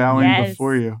you. Bowing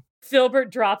before you.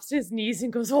 Filbert drops to his knees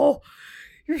and goes, "Oh,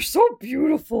 you're so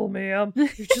beautiful, ma'am.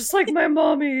 You're just like my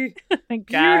mommy.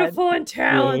 Beautiful and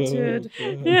talented."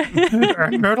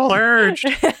 I'm middle-aged.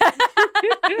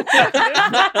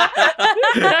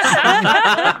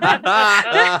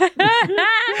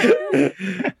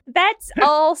 That's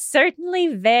all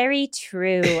certainly very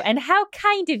true. And how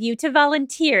kind of you to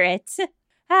volunteer it.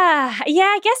 Yeah,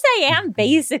 I guess I am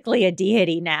basically a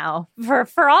deity now,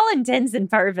 for all intents and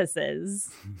purposes.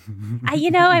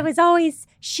 I was always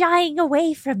shying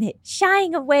away from it,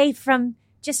 shying away from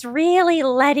just really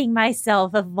letting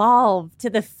myself evolve to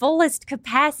the fullest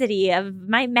capacity of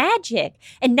my magic.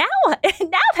 And now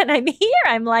that I'm here,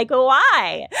 I'm like,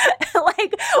 why? Why?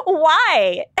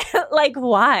 Why?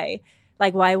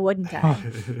 Like, why wouldn't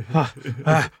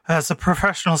I? As a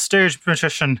professional stage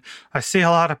magician, I see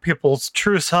a lot of people's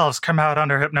true selves come out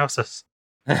under hypnosis.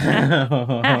 What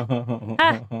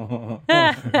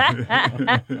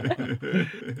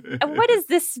is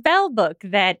this spell book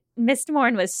that Mr.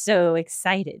 Morn was so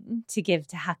excited to give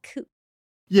to Haku?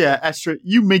 Yeah, Astra,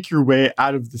 you make your way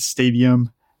out of the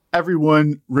stadium.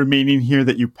 Everyone remaining here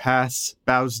that you pass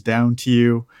bows down to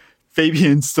you.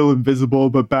 Fabian's still invisible,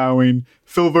 but bowing.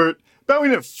 Filbert,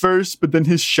 bowing at first, but then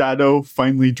his shadow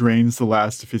finally drains the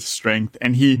last of his strength,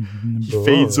 and he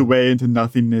fades away into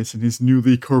nothingness, and his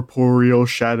newly corporeal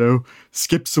shadow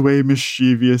skips away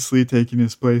mischievously, taking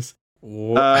his place.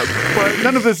 But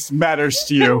none of this matters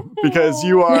to you, because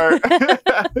you are...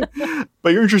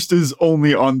 But your interest is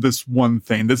only on this one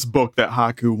thing, this book that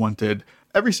Haku wanted.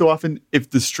 Every so often,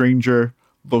 if the stranger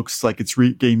looks like it's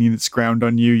regaining its ground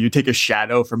on you, you take a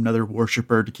shadow from another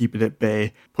worshiper to keep it at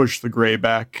bay, push the gray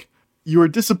back. You are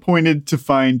disappointed to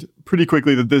find pretty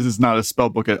quickly that this is not a spell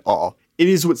book at all. It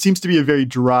is what seems to be a very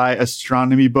dry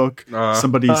astronomy book,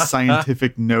 somebody's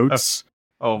scientific notes.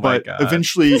 Oh my God. God.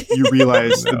 Eventually you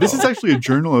realize that this is actually a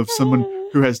journal of someone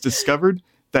who has discovered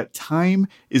that time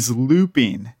is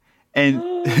looping. And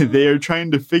they are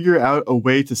trying to figure out a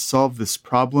way to solve this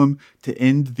problem, to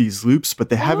end these loops, but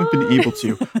they haven't been able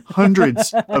to.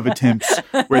 Hundreds of attempts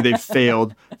where they've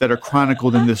failed that are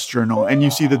chronicled in this journal. And you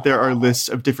see that there are lists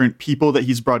of different people that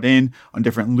he's brought in on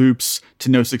different loops to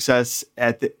no success.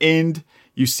 At the end,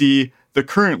 you see the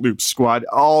current Loop squad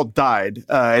all died,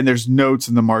 and there's notes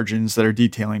in the margins that are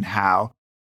detailing how.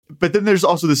 But then there's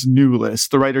also this new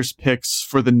list, the writer's picks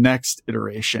for the next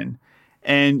iteration.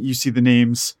 And you see the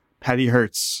names Patty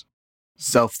Hertz,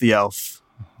 Zelf the Elf,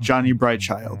 Johnny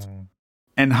Brightchild,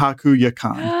 and Haku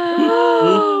Yakan.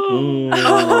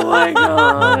 Oh my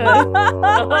god.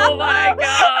 Oh my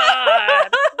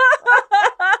god.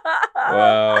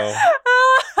 Wow.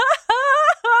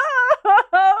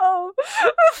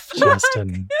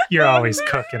 Justin, you're always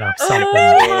cooking up something. Oh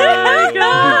my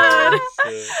god.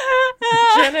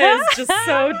 Jenna is just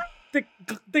so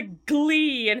the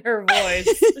glee in her voice.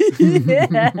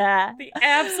 The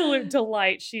absolute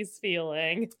delight she's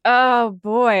feeling. Oh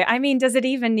boy. I mean, does it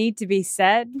even need to be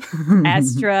said?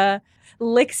 Astra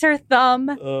licks her thumb,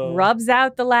 rubs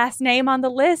out the last name on the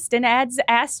list, and adds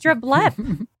Astra Blep.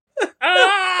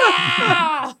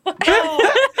 Ah!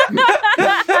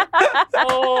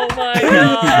 Oh my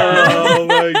god. Oh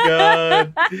my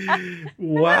god.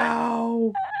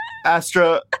 Wow.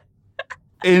 Astra,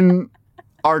 in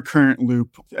our current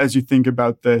loop, as you think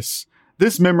about this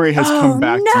memory has come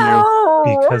back to you.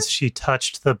 Because she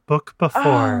touched the book before.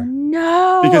 Oh,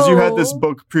 no. Because you had this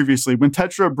book previously. When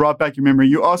Tetra brought back your memory,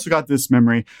 you also got this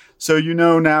memory. So you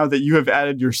know now that you have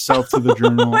added yourself to the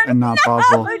journal and not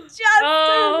Basil. Justin.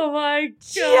 Oh my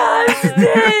god.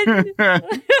 Justin.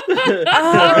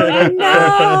 Oh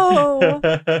no.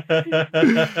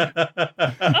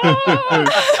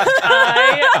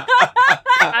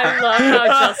 I love how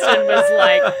Justin was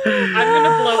like, I'm going to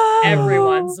blow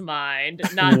everyone's mind,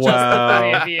 not just the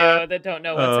three of you that don't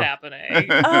know what's happening.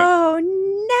 Oh no.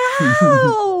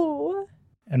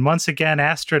 And once again,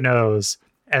 Astra knows,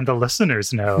 and the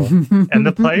listeners know, and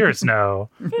the players know.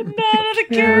 But none of the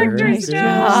characters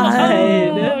know.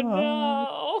 Oh no.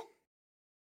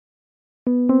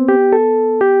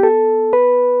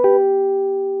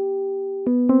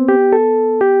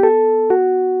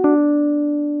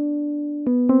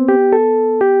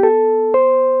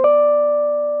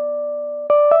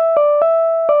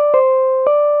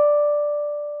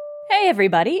 Hey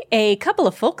everybody, a couple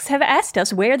of folks have asked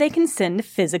us where they can send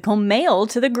physical mail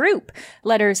to the group.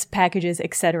 Letters, packages,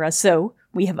 etc. So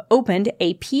we have opened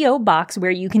a P.O. box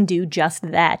where you can do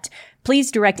just that.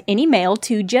 Please direct any mail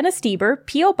to Jenna Stieber,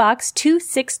 P.O. Box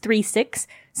 2636,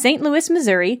 St. Louis,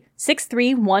 Missouri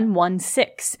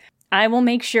 63116. I will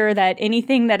make sure that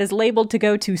anything that is labeled to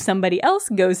go to somebody else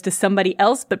goes to somebody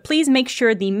else, but please make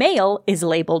sure the mail is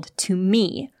labeled to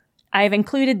me. I have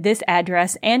included this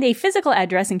address and a physical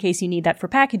address in case you need that for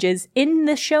packages in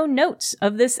the show notes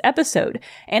of this episode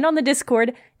and on the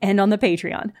Discord and on the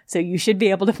Patreon. So you should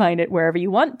be able to find it wherever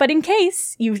you want. But in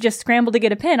case you've just scrambled to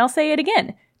get a pen, I'll say it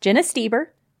again. Jenna Stieber,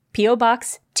 P.O.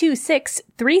 Box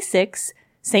 2636,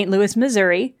 St. Louis,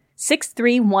 Missouri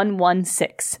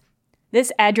 63116. This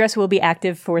address will be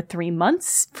active for 3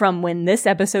 months from when this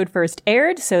episode first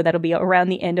aired, so that'll be around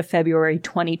the end of February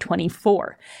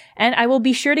 2024. And I will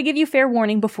be sure to give you fair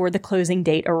warning before the closing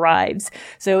date arrives.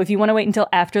 So if you want to wait until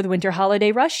after the winter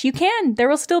holiday rush, you can. There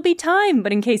will still be time,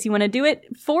 but in case you want to do it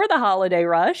for the holiday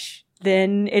rush,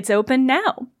 then it's open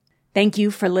now. Thank you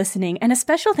for listening, and a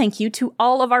special thank you to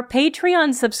all of our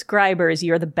Patreon subscribers.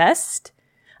 You're the best.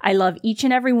 I love each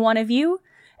and every one of you.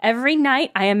 Every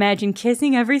night, I imagine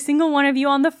kissing every single one of you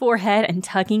on the forehead and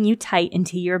tucking you tight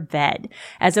into your bed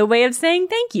as a way of saying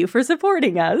thank you for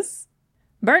supporting us.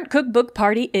 Burnt Cookbook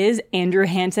Party is Andrew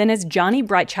Hansen as Johnny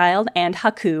Brightchild and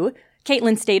Haku,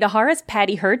 Caitlin Stadahar as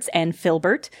Patty Hertz and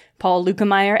Filbert, Paul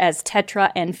Lukemeyer as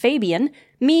Tetra and Fabian,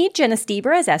 me, Jenna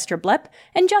Stieber as Astra Blep,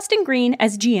 and Justin Green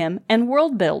as GM and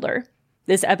World Builder.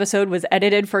 This episode was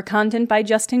edited for content by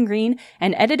Justin Green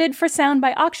and edited for sound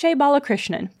by Akshay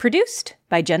Balakrishnan, produced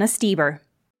by Jenna Stieber.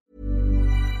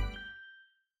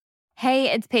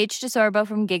 Hey, it's Paige DeSorbo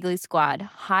from Giggly Squad.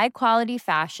 High quality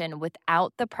fashion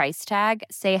without the price tag.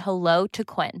 Say hello to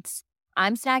Quince.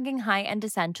 I'm snagging high-end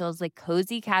essentials like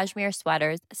cozy cashmere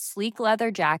sweaters, sleek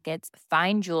leather jackets,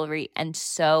 fine jewelry, and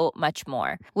so much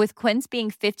more. With Quince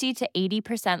being 50 to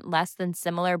 80% less than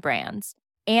similar brands.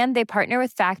 And they partner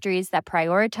with factories that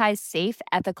prioritize safe,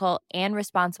 ethical, and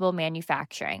responsible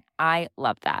manufacturing. I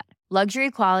love that. Luxury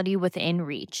quality within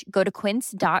reach. Go to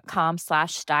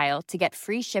quince.com/style to get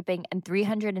free shipping and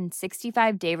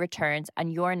 365-day returns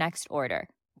on your next order.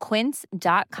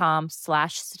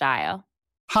 Quince.com/style.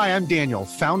 Hi, I'm Daniel,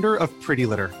 founder of Pretty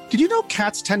Litter. Did you know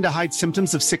cats tend to hide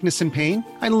symptoms of sickness and pain?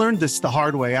 I learned this the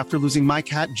hard way after losing my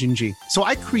cat, Gingy. So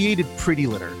I created Pretty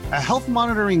Litter, a health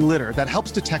monitoring litter that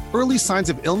helps detect early signs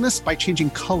of illness by changing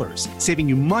colors, saving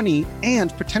you money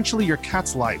and potentially your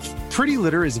cat's life. Pretty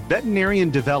Litter is veterinarian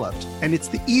developed, and it's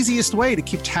the easiest way to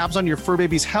keep tabs on your fur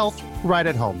baby's health right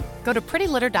at home. Go to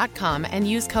prettylitter.com and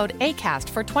use code ACAST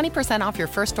for 20% off your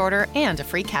first order and a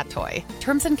free cat toy.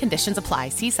 Terms and conditions apply.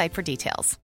 See site for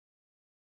details.